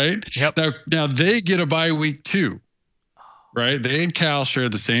 right? Yep. Now they get a bye week too, right? They and Cal share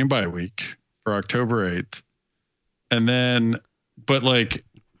the same bye week for October 8th, and then, but like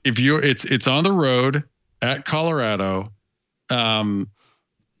if it's on the road at Colorado, I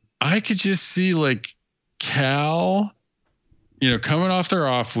could just see like Cal, coming off their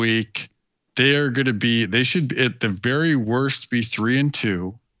off week. They should at the very worst be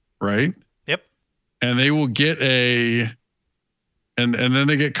 3-2, right? Yep. And they will get and then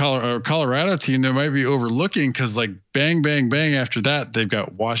they get Colorado team that might be overlooking because like bang, bang, bang after that, they've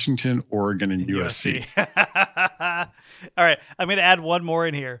got Washington, Oregon, and USC. All right. I'm going to add one more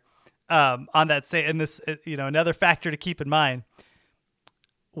in here on that. And this, another factor to keep in mind.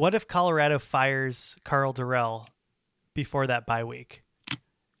 What if Colorado fires Karl Dorrell before that bye week?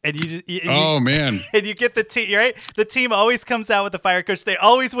 And man! And you get the team, right? The team always comes out with the fire coach. They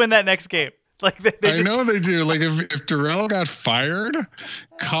always win that next game. Like I know they do. Like if Dorrell got fired,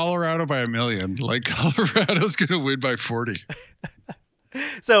 Colorado by 1 million. Like Colorado's gonna win by 40.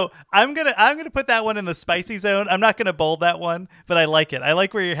 So I'm gonna put that one in the spicy zone. I'm not gonna bold that one, but I like it. I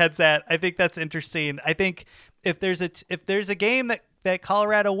like where your head's at. I think that's interesting. I think if there's a game that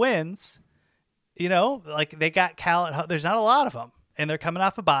Colorado wins, like they got Cal at home, there's not a lot of them. And they're coming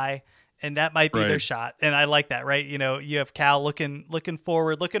off a bye, and that might be their shot. And I like that, right? You have Cal looking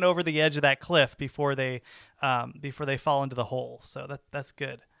forward, looking over the edge of that cliff before they fall into the hole. So that's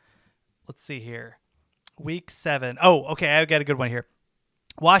good. Let's see here. Week 7. Oh, okay. I've got a good one here.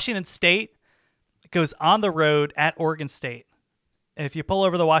 Washington State goes on the road at Oregon State. And if you pull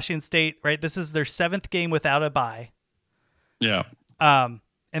over the Washington State, right, this is their 7th game without a bye. Yeah. And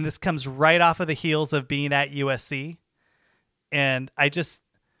this comes right off of the heels of being at USC. And I don't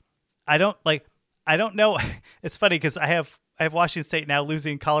know. It's funny because I have Washington State now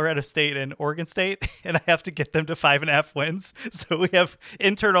losing Colorado State and Oregon State, and I have to get them to 5.5 wins. So we have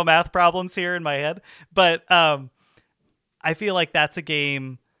internal math problems here in my head. But I feel like that's a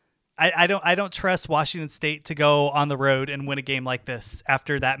game. I don't trust Washington State to go on the road and win a game like this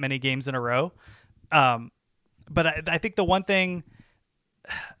after that many games in a row. But I think the one thing,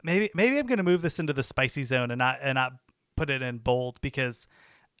 maybe I'm going to move this into the spicy zone and not put it in bold because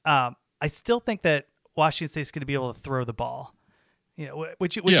I still think that Washington State's going to be able to throw the ball.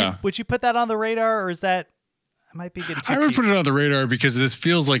 Would you put that on the radar, or is that I might be getting too I would cheap? put it on the radar because this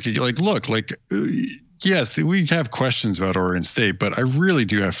feels like yes, we have questions about Oregon State, but I really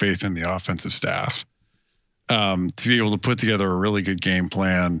do have faith in the offensive staff to be able to put together a really good game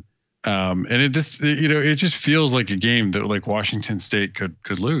plan. And it just feels like a game that like Washington State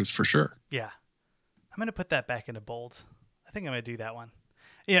could lose for sure. Yeah. I'm going to put that back into bold. I think I'm going to do that one.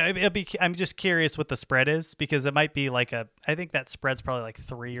 I'm just curious what the spread is because it might be like I think that spread's probably like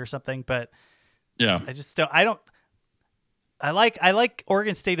 3 or something, but yeah, I like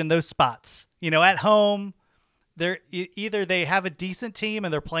Oregon State in those spots, at home. They're either they have a decent team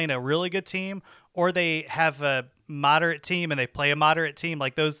and they're playing a really good team, or they have a moderate team and they play a moderate team.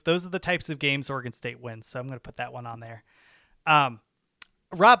 Like those are the types of games Oregon State wins. So I'm going to put that one on there.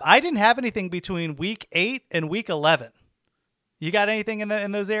 Rob, I didn't have anything between week 8 and week 11. You got anything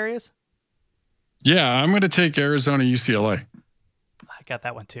in those areas? Yeah, I'm going to take Arizona UCLA. I got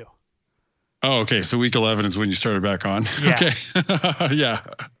that one too. Oh, okay. So week 11 is when you started back on. Yeah. Okay. Yeah.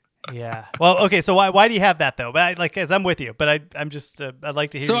 Yeah. Well, okay. So why do you have that though? But as I'm with you, but I'm just I'd like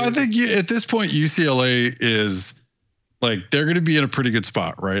to hear. So I think at this point UCLA is like they're going to be in a pretty good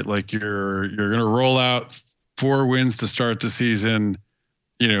spot, right? Like you're going to roll out 4 wins to start the season.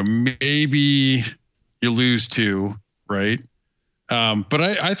 You know, maybe you lose 2, right? But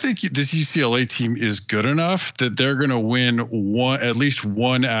I think this UCLA team is good enough that they're going to win at least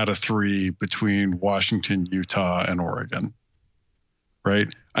 1 out of 3 between Washington, Utah, and Oregon. Right.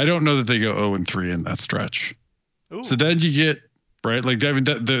 I don't know that they go 0-3 in that stretch. Ooh. So then you get right. Like, I mean,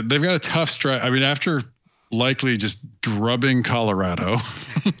 they've got a tough stretch. I mean, after likely just drubbing Colorado,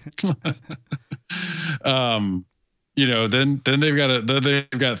 you know, then they've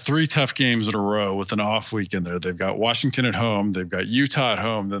got 3 tough games in a row with an off week in there. They've got Washington at home. They've got Utah at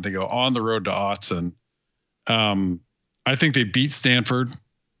home. Then they go on the road to Autzen. I think they beat Stanford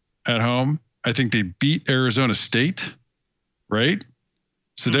at home. I think they beat Arizona State. Right.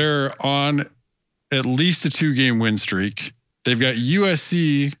 So they're on at least a 2-game win streak. They've got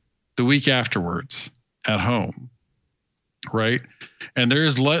USC the week afterwards at home, right? And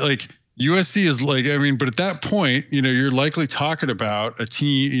there's like USC is like, I mean, but at that point, you know, you're likely talking about a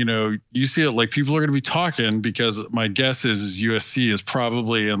team, you know, you see it like people are going to be talking because my guess is USC is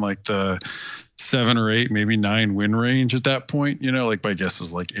probably in like the 7 or 8, maybe 9 win range at that point, you know, like my guess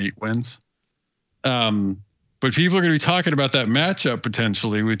is like 8 wins. But people are going to be talking about that matchup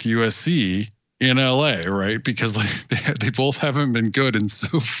potentially with USC in LA, right? Because like they both haven't been good in so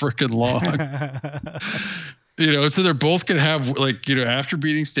freaking long. You know, so they're both going to have like, you know, after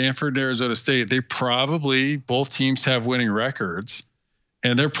beating Stanford and Arizona State, they probably both teams have winning records,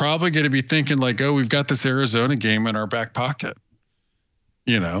 and they're probably going to be thinking like, oh, we've got this Arizona game in our back pocket.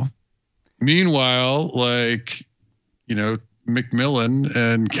 You know, meanwhile, like, you know, McMillan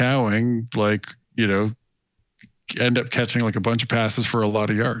and Cowing, like, you know, end up catching like a bunch of passes for a lot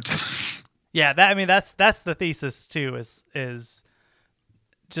of yards. Yeah, that's the thesis too, is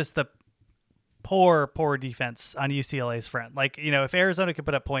just the poor defense on UCLA's front. Like, you know, if Arizona can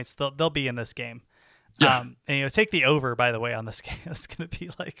put up points, they'll be in this game. Yeah. And you know, take the over, by the way, on this game. It's going to be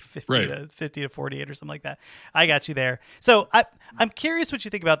like 50 to 48 or something like that. I got you there. So I'm curious what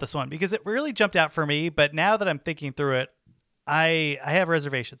you think about this one, because it really jumped out for me, but now that I'm thinking through it, I have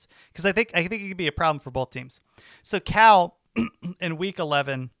reservations, because I think it could be a problem for both teams. So Cal in week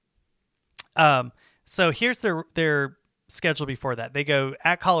 11. So here's their schedule before that. They go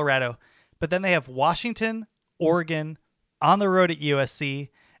at Colorado, but then they have Washington, Oregon, on the road at USC,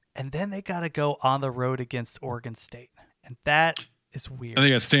 and then they got to go on the road against Oregon State. And that is weird. And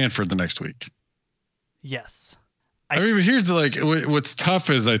they got Stanford the next week. Yes. I mean, but here's what's tough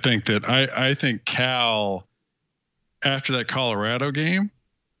is I think Cal, after that Colorado game,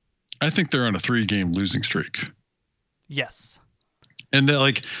 I think they're on a 3-game losing streak. Yes. And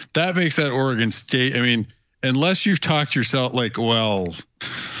that makes that Oregon State, I mean, unless you've talked yourself like, well,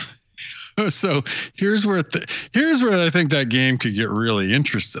 so here's where I think that game could get really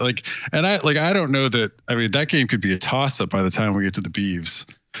interesting. I don't know that, I mean, that game could be a toss up by the time we get to the Beavs,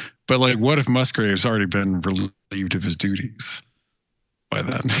 but like, what if Musgrave's already been relieved of his duties by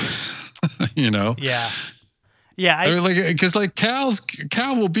then? You know? Yeah. Yeah. I mean, because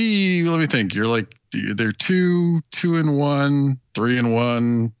Cal will be, let me think, you're like, they're 2-1,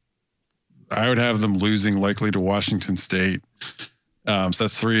 3-1. I would have them losing likely to Washington State. So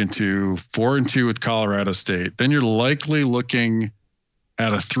that's 3-2, 4-2 with Colorado State. Then you're likely looking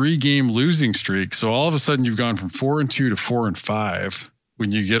at a 3-game losing streak. So all of a sudden you've gone from 4-2 to 4-5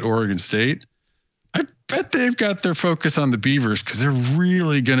 when you get Oregon State. I bet they've got their focus on the Beavers, because they're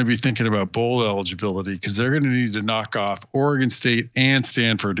really going to be thinking about bowl eligibility, because they're going to need to knock off Oregon State and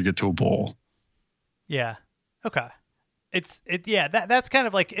Stanford to get to a bowl. Yeah. Okay. That's kind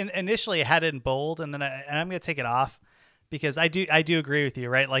of like initially I had it in bold, and then I'm going to take it off, because I do agree with you,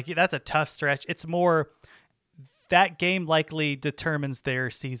 right? Like, that's a tough stretch. It's more that game likely determines their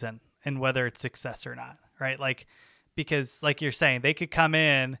season and whether it's success or not, right? Like, because like you're saying, they could come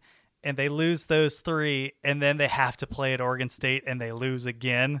in and they lose those 3, and then they have to play at Oregon State and they lose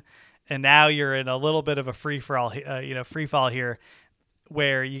again. And now you're in a little bit of a free fall here,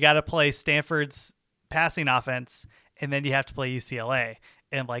 where you got to play Stanford's passing offense, and then you have to play UCLA.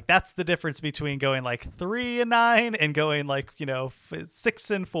 And like, that's the difference between going like 3-9 and going like, you know,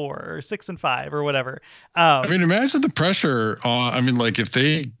 6-4 or 6-5 or whatever. I mean, imagine the pressure on, I mean, like if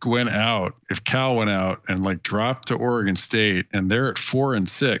Cal went out and like dropped to Oregon State and they're at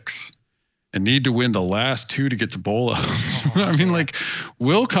 4-6 and need to win the last 2 to get to bowl. I mean, like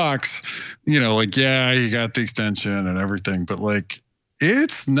Wilcox, you know, like, yeah, you got the extension and everything, but like,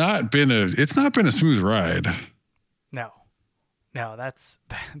 it's not been a smooth ride. No, that's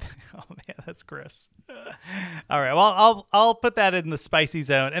oh man, that's gross. All right, well, I'll put that in the spicy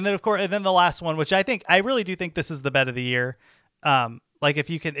zone, and then of course, and then the last one, which I really do think this is the bet of the year. Like if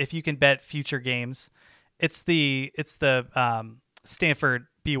you can bet future games, it's the Stanford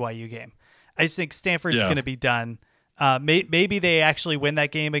BYU game. I just think Stanford's going to be done. Maybe they actually win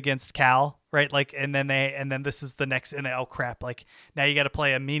that game against Cal, right? Like, and then this is the next, and oh crap! Like now you got to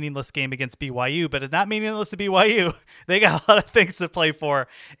play a meaningless game against BYU, but it's not meaningless to BYU. They got a lot of things to play for,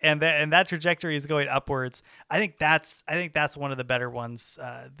 and that trajectory is going upwards. I think that's one of the better ones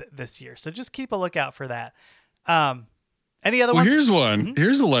this year. So just keep a lookout for that. Any other ones? Here's one. Mm-hmm.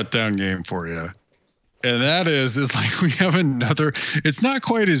 Here's a letdown game for you, and that is like we have another. It's not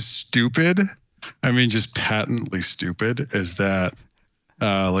quite as stupid. I mean, just patently stupid as that,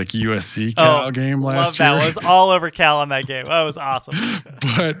 like USC Cal game last year. Love that. Was all over Cal on that game. That was awesome.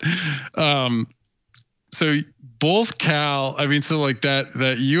 But, so both Cal, I mean, so like that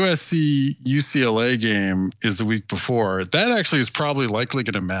USC UCLA game is the week before. That actually is probably likely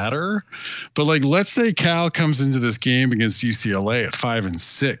going to matter. But like, let's say Cal comes into this game against UCLA at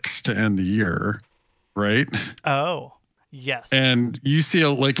 5-6 to end the year, right? Oh. Yes. And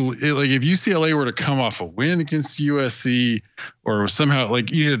UCLA, like if UCLA were to come off a win against USC, or somehow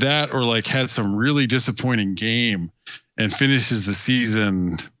like either that or like had some really disappointing game and finishes the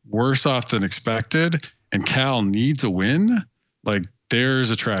season worse off than expected, and Cal needs a win, like there's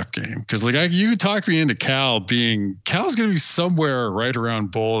a trap game. Because like you could talk me into Cal's going to be somewhere right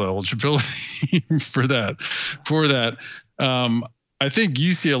around bowl eligibility for that. I think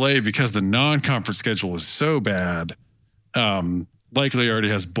UCLA, because the non-conference schedule is so bad, likely already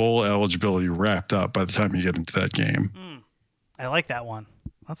has bowl eligibility wrapped up by the time you get into that game. I like that one.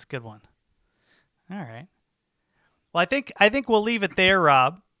 That's a good one. All right. Well, I think we'll leave it there,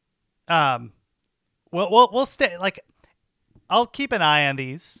 Rob. We'll stay. Like, I'll keep an eye on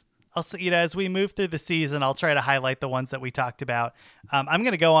these. I'll see, as we move through the season, I'll try to highlight the ones that we talked about. I'm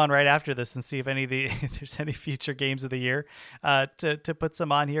going to go on right after this and see if if there's any future games of the year to put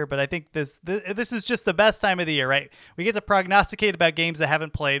some on here. But I think this is just the best time of the year, right? We get to prognosticate about games that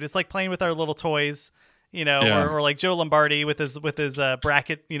haven't played. It's like playing with our little toys, or like Joe Lombardi with his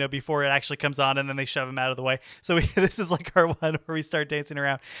bracket, before it actually comes on, and then they shove him out of the way. So this is like our one where we start dancing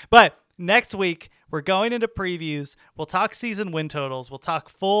around. But next week, we're going into previews. We'll talk season win totals. We'll talk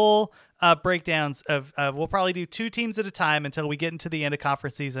full breakdowns of we'll probably do 2 teams at a time until we get into the end of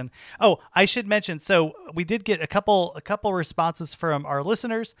conference season. Oh, I should mention, so we did get a couple responses from our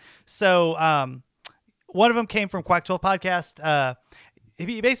listeners. So one of them came from Quack 12 Podcast.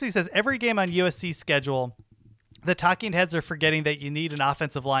 He basically says every game on USC's schedule, the talking heads are forgetting that you need an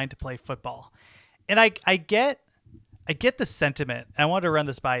offensive line to play football. And I get the sentiment. I wanted to run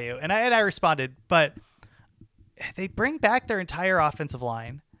this by you, and I responded, but they bring back their entire offensive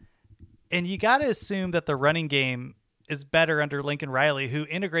line, and you got to assume that the running game is better under Lincoln Riley, who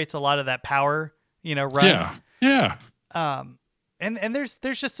integrates a lot of that power, run. Yeah. And there's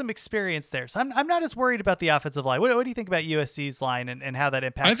just some experience there. So I'm not as worried about the offensive line. What do you think about USC's line and how that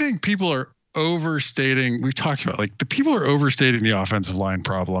impacts? I think people are overstating. We've talked about the people are overstating the offensive line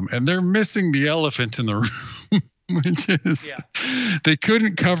problem, and they're missing the elephant in the room. Which is they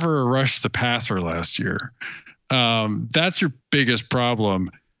couldn't cover or rush the passer last year. That's your biggest problem.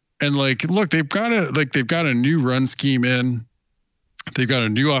 And look, they've got a new run scheme in. They've got a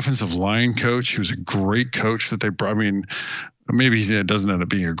new offensive line coach who's a great coach that they brought. I mean, maybe he doesn't end up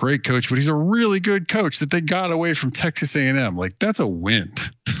being a great coach, but he's a really good coach that they got away from Texas A&M. That's a win.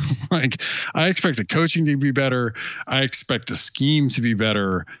 I expect the coaching to be better. I expect the scheme to be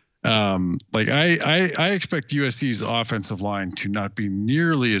better. I expect USC's offensive line to not be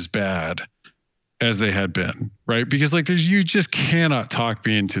nearly as bad as they had been, right? Because you just cannot talk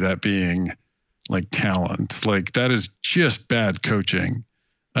me into that being talent. That is just bad coaching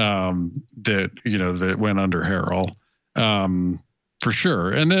that went under Harrell for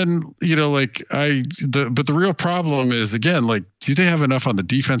sure. And then but the real problem is, again, do they have enough on the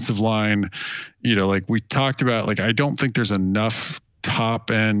defensive line? We talked about, I don't think there's enough top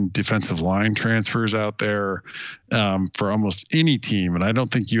end defensive line transfers out there for almost any team, and I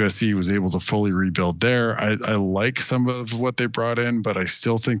don't think USC was able to fully rebuild there. I like some of what they brought in, but I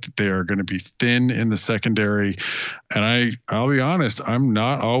still think that they are going to be thin in the secondary. And I'll be honest, I'm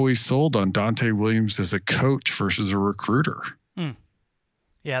not always sold on Dante Williams as a coach versus a recruiter.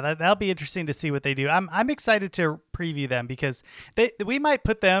 Yeah, that'll be interesting to see what they do. I'm excited to preview them because we might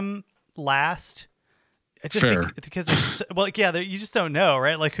put them last. Because you just don't know,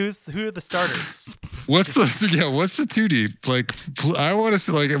 right? Who are the starters? What's the 2 deep? I want to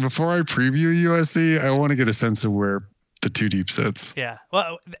see, before I preview USC, I want to get a sense of where the two deep sits. Yeah.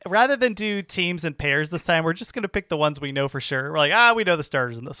 Well, rather than do teams and pairs this time, we're just going to pick the ones we know for sure. We're like, we know the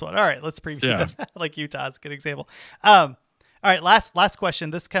starters in this one. All right, let's preview them. Like Utah's a good example. All right, last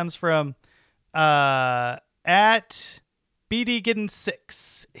question. This comes from at BD Giddens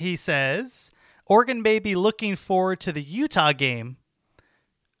 6. He says, Oregon may be looking forward to the Utah game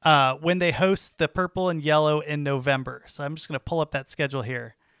when they host the purple and yellow in November. So I'm just going to pull up that schedule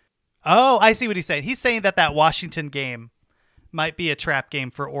here. Oh, I see what he's saying. He's saying that Washington game might be a trap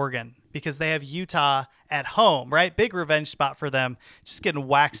game for Oregon because they have Utah at home, right? Big revenge spot for them. Just getting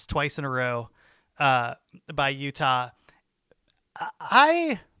waxed twice in a row by Utah.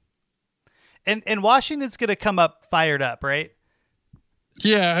 And Washington's going to come up fired up, right?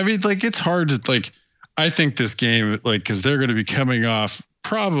 Yeah, I mean, like, it's hard to, like, I think this game, like, because they're going to be coming off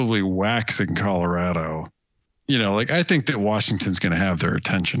probably waxing Colorado. You know, like, I think that Washington's going to have their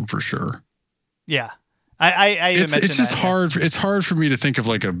attention for sure. Yeah. I even mentioned it's just that, hard. Yeah. It's hard for me to think of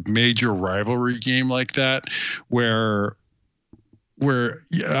like a major rivalry game like that where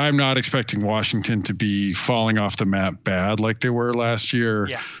I'm not expecting Washington to be falling off the map bad like they were last year.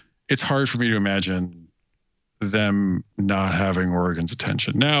 Yeah. It's hard for me to imagine them not having Oregon's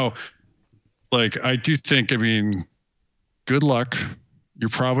attention. Now, like, I do think, I mean, good luck. You're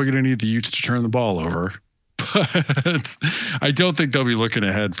probably going to need the Utes to turn the ball over. But I don't think they'll be looking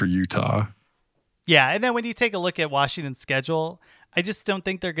ahead for Utah. Yeah, and then when you take a look at Washington's schedule, I just don't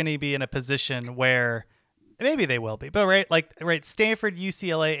think they're going to be in a position where maybe they will be. But right, Stanford,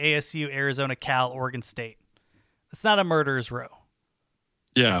 UCLA, ASU, Arizona, Cal, Oregon State. It's not a murderer's row.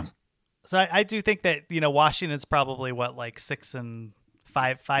 Yeah. So I do think that, you know, Washington's probably like 6-5,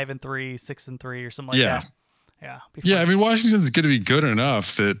 5-3, 6-3 or something like that. Yeah. Yeah, I mean, Washington's going to be good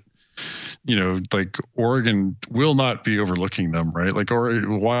enough that, you know, like, Oregon will not be overlooking them, right? Like,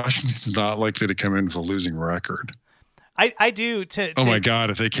 Washington's not likely to come in with a losing record. I do. Oh my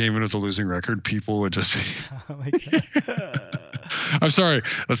God, if they came in with a losing record, people would just be... Oh my God. I'm sorry.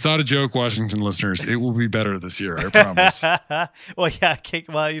 That's not a joke, Washington listeners. It will be better this year, I promise. Well, yeah.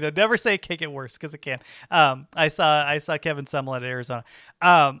 You know, never say it can't get worse because it can. I saw Kevin Sumlin at Arizona.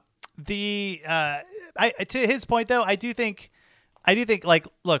 To his point though, I do think like,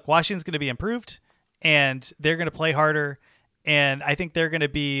 look, Washington's going to be improved and they're going to play harder. And I think they're going to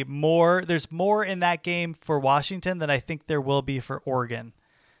be there's more in that game for Washington than I think there will be for Oregon.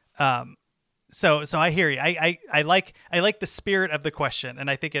 So I hear you. I like the spirit of the question, and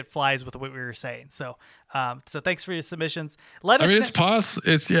I think it flies with what we were saying. So thanks for your submissions. It's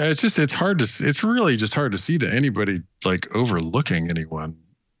really just hard to see that anybody like overlooking anyone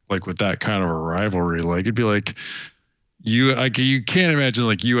like with that kind of a rivalry. Like, it'd be like, you can't imagine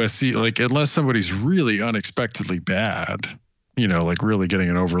like USC, like, unless somebody's really unexpectedly bad, you know, like really getting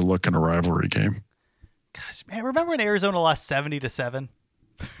an overlook in a rivalry game. Gosh, man, remember when Arizona lost 70-7?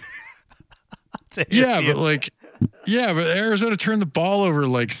 Yeah, but Arizona turned the ball over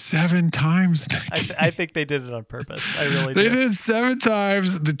like 7 times. I think they did it on purpose. I really They did 7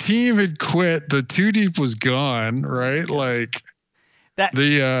 times. The team had quit. The 2 deep was gone, right? Like that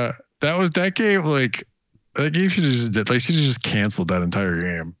game, like, that game should have just canceled that entire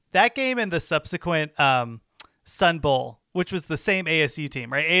game. That game and the subsequent Sun Bowl, which was the same ASU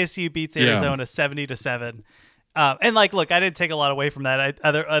team, right? ASU beats Arizona 70-7. And like, look, I didn't take a lot away from that.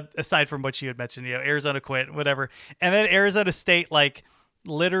 Aside from what you had mentioned, you know, Arizona quit, whatever, and then Arizona State like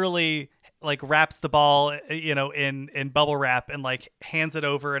literally like wraps the ball, you know, in bubble wrap and like hands it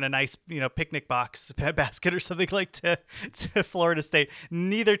over in a nice, you know, picnic box basket or something like to Florida State.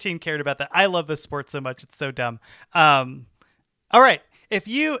 Neither team cared about that. I love this sport so much; it's so dumb. All right, if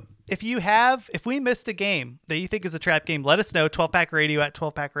we missed a game that you think is a trap game, let us know. 12-Pack Radio at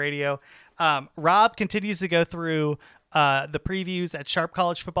 12-Pack Radio. Rob continues to go through the previews at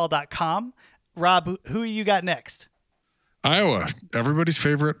sharpcollegefootball.com. Rob, who you got next? Iowa, everybody's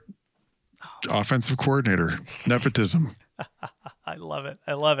favorite offensive coordinator. Nepotism. I love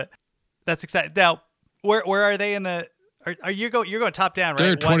it. That's exciting. Now, where are they in the? Are you're going top down, right?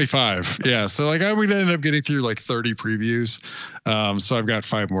 They're 25. Yeah. So like I'm gonna end up getting through like 30 previews. So I've got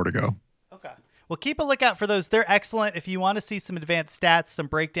 5 more to go. Okay. Well, keep a lookout for those. They're excellent. If you want to see some advanced stats, some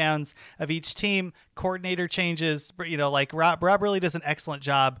breakdowns of each team, coordinator changes, you know, like Rob really does an excellent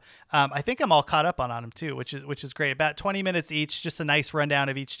job. I think I'm all caught up on them too, which is great. About 20 minutes each, just a nice rundown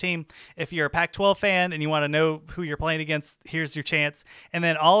of each team. If you're a Pac-12 fan and you want to know who you're playing against, here's your chance. And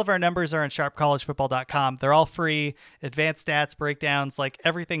then all of our numbers are on sharpcollegefootball.com. They're all free, advanced stats, breakdowns, like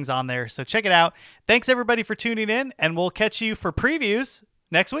everything's on there. So check it out. Thanks everybody for tuning in, and we'll catch you for previews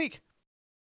next week.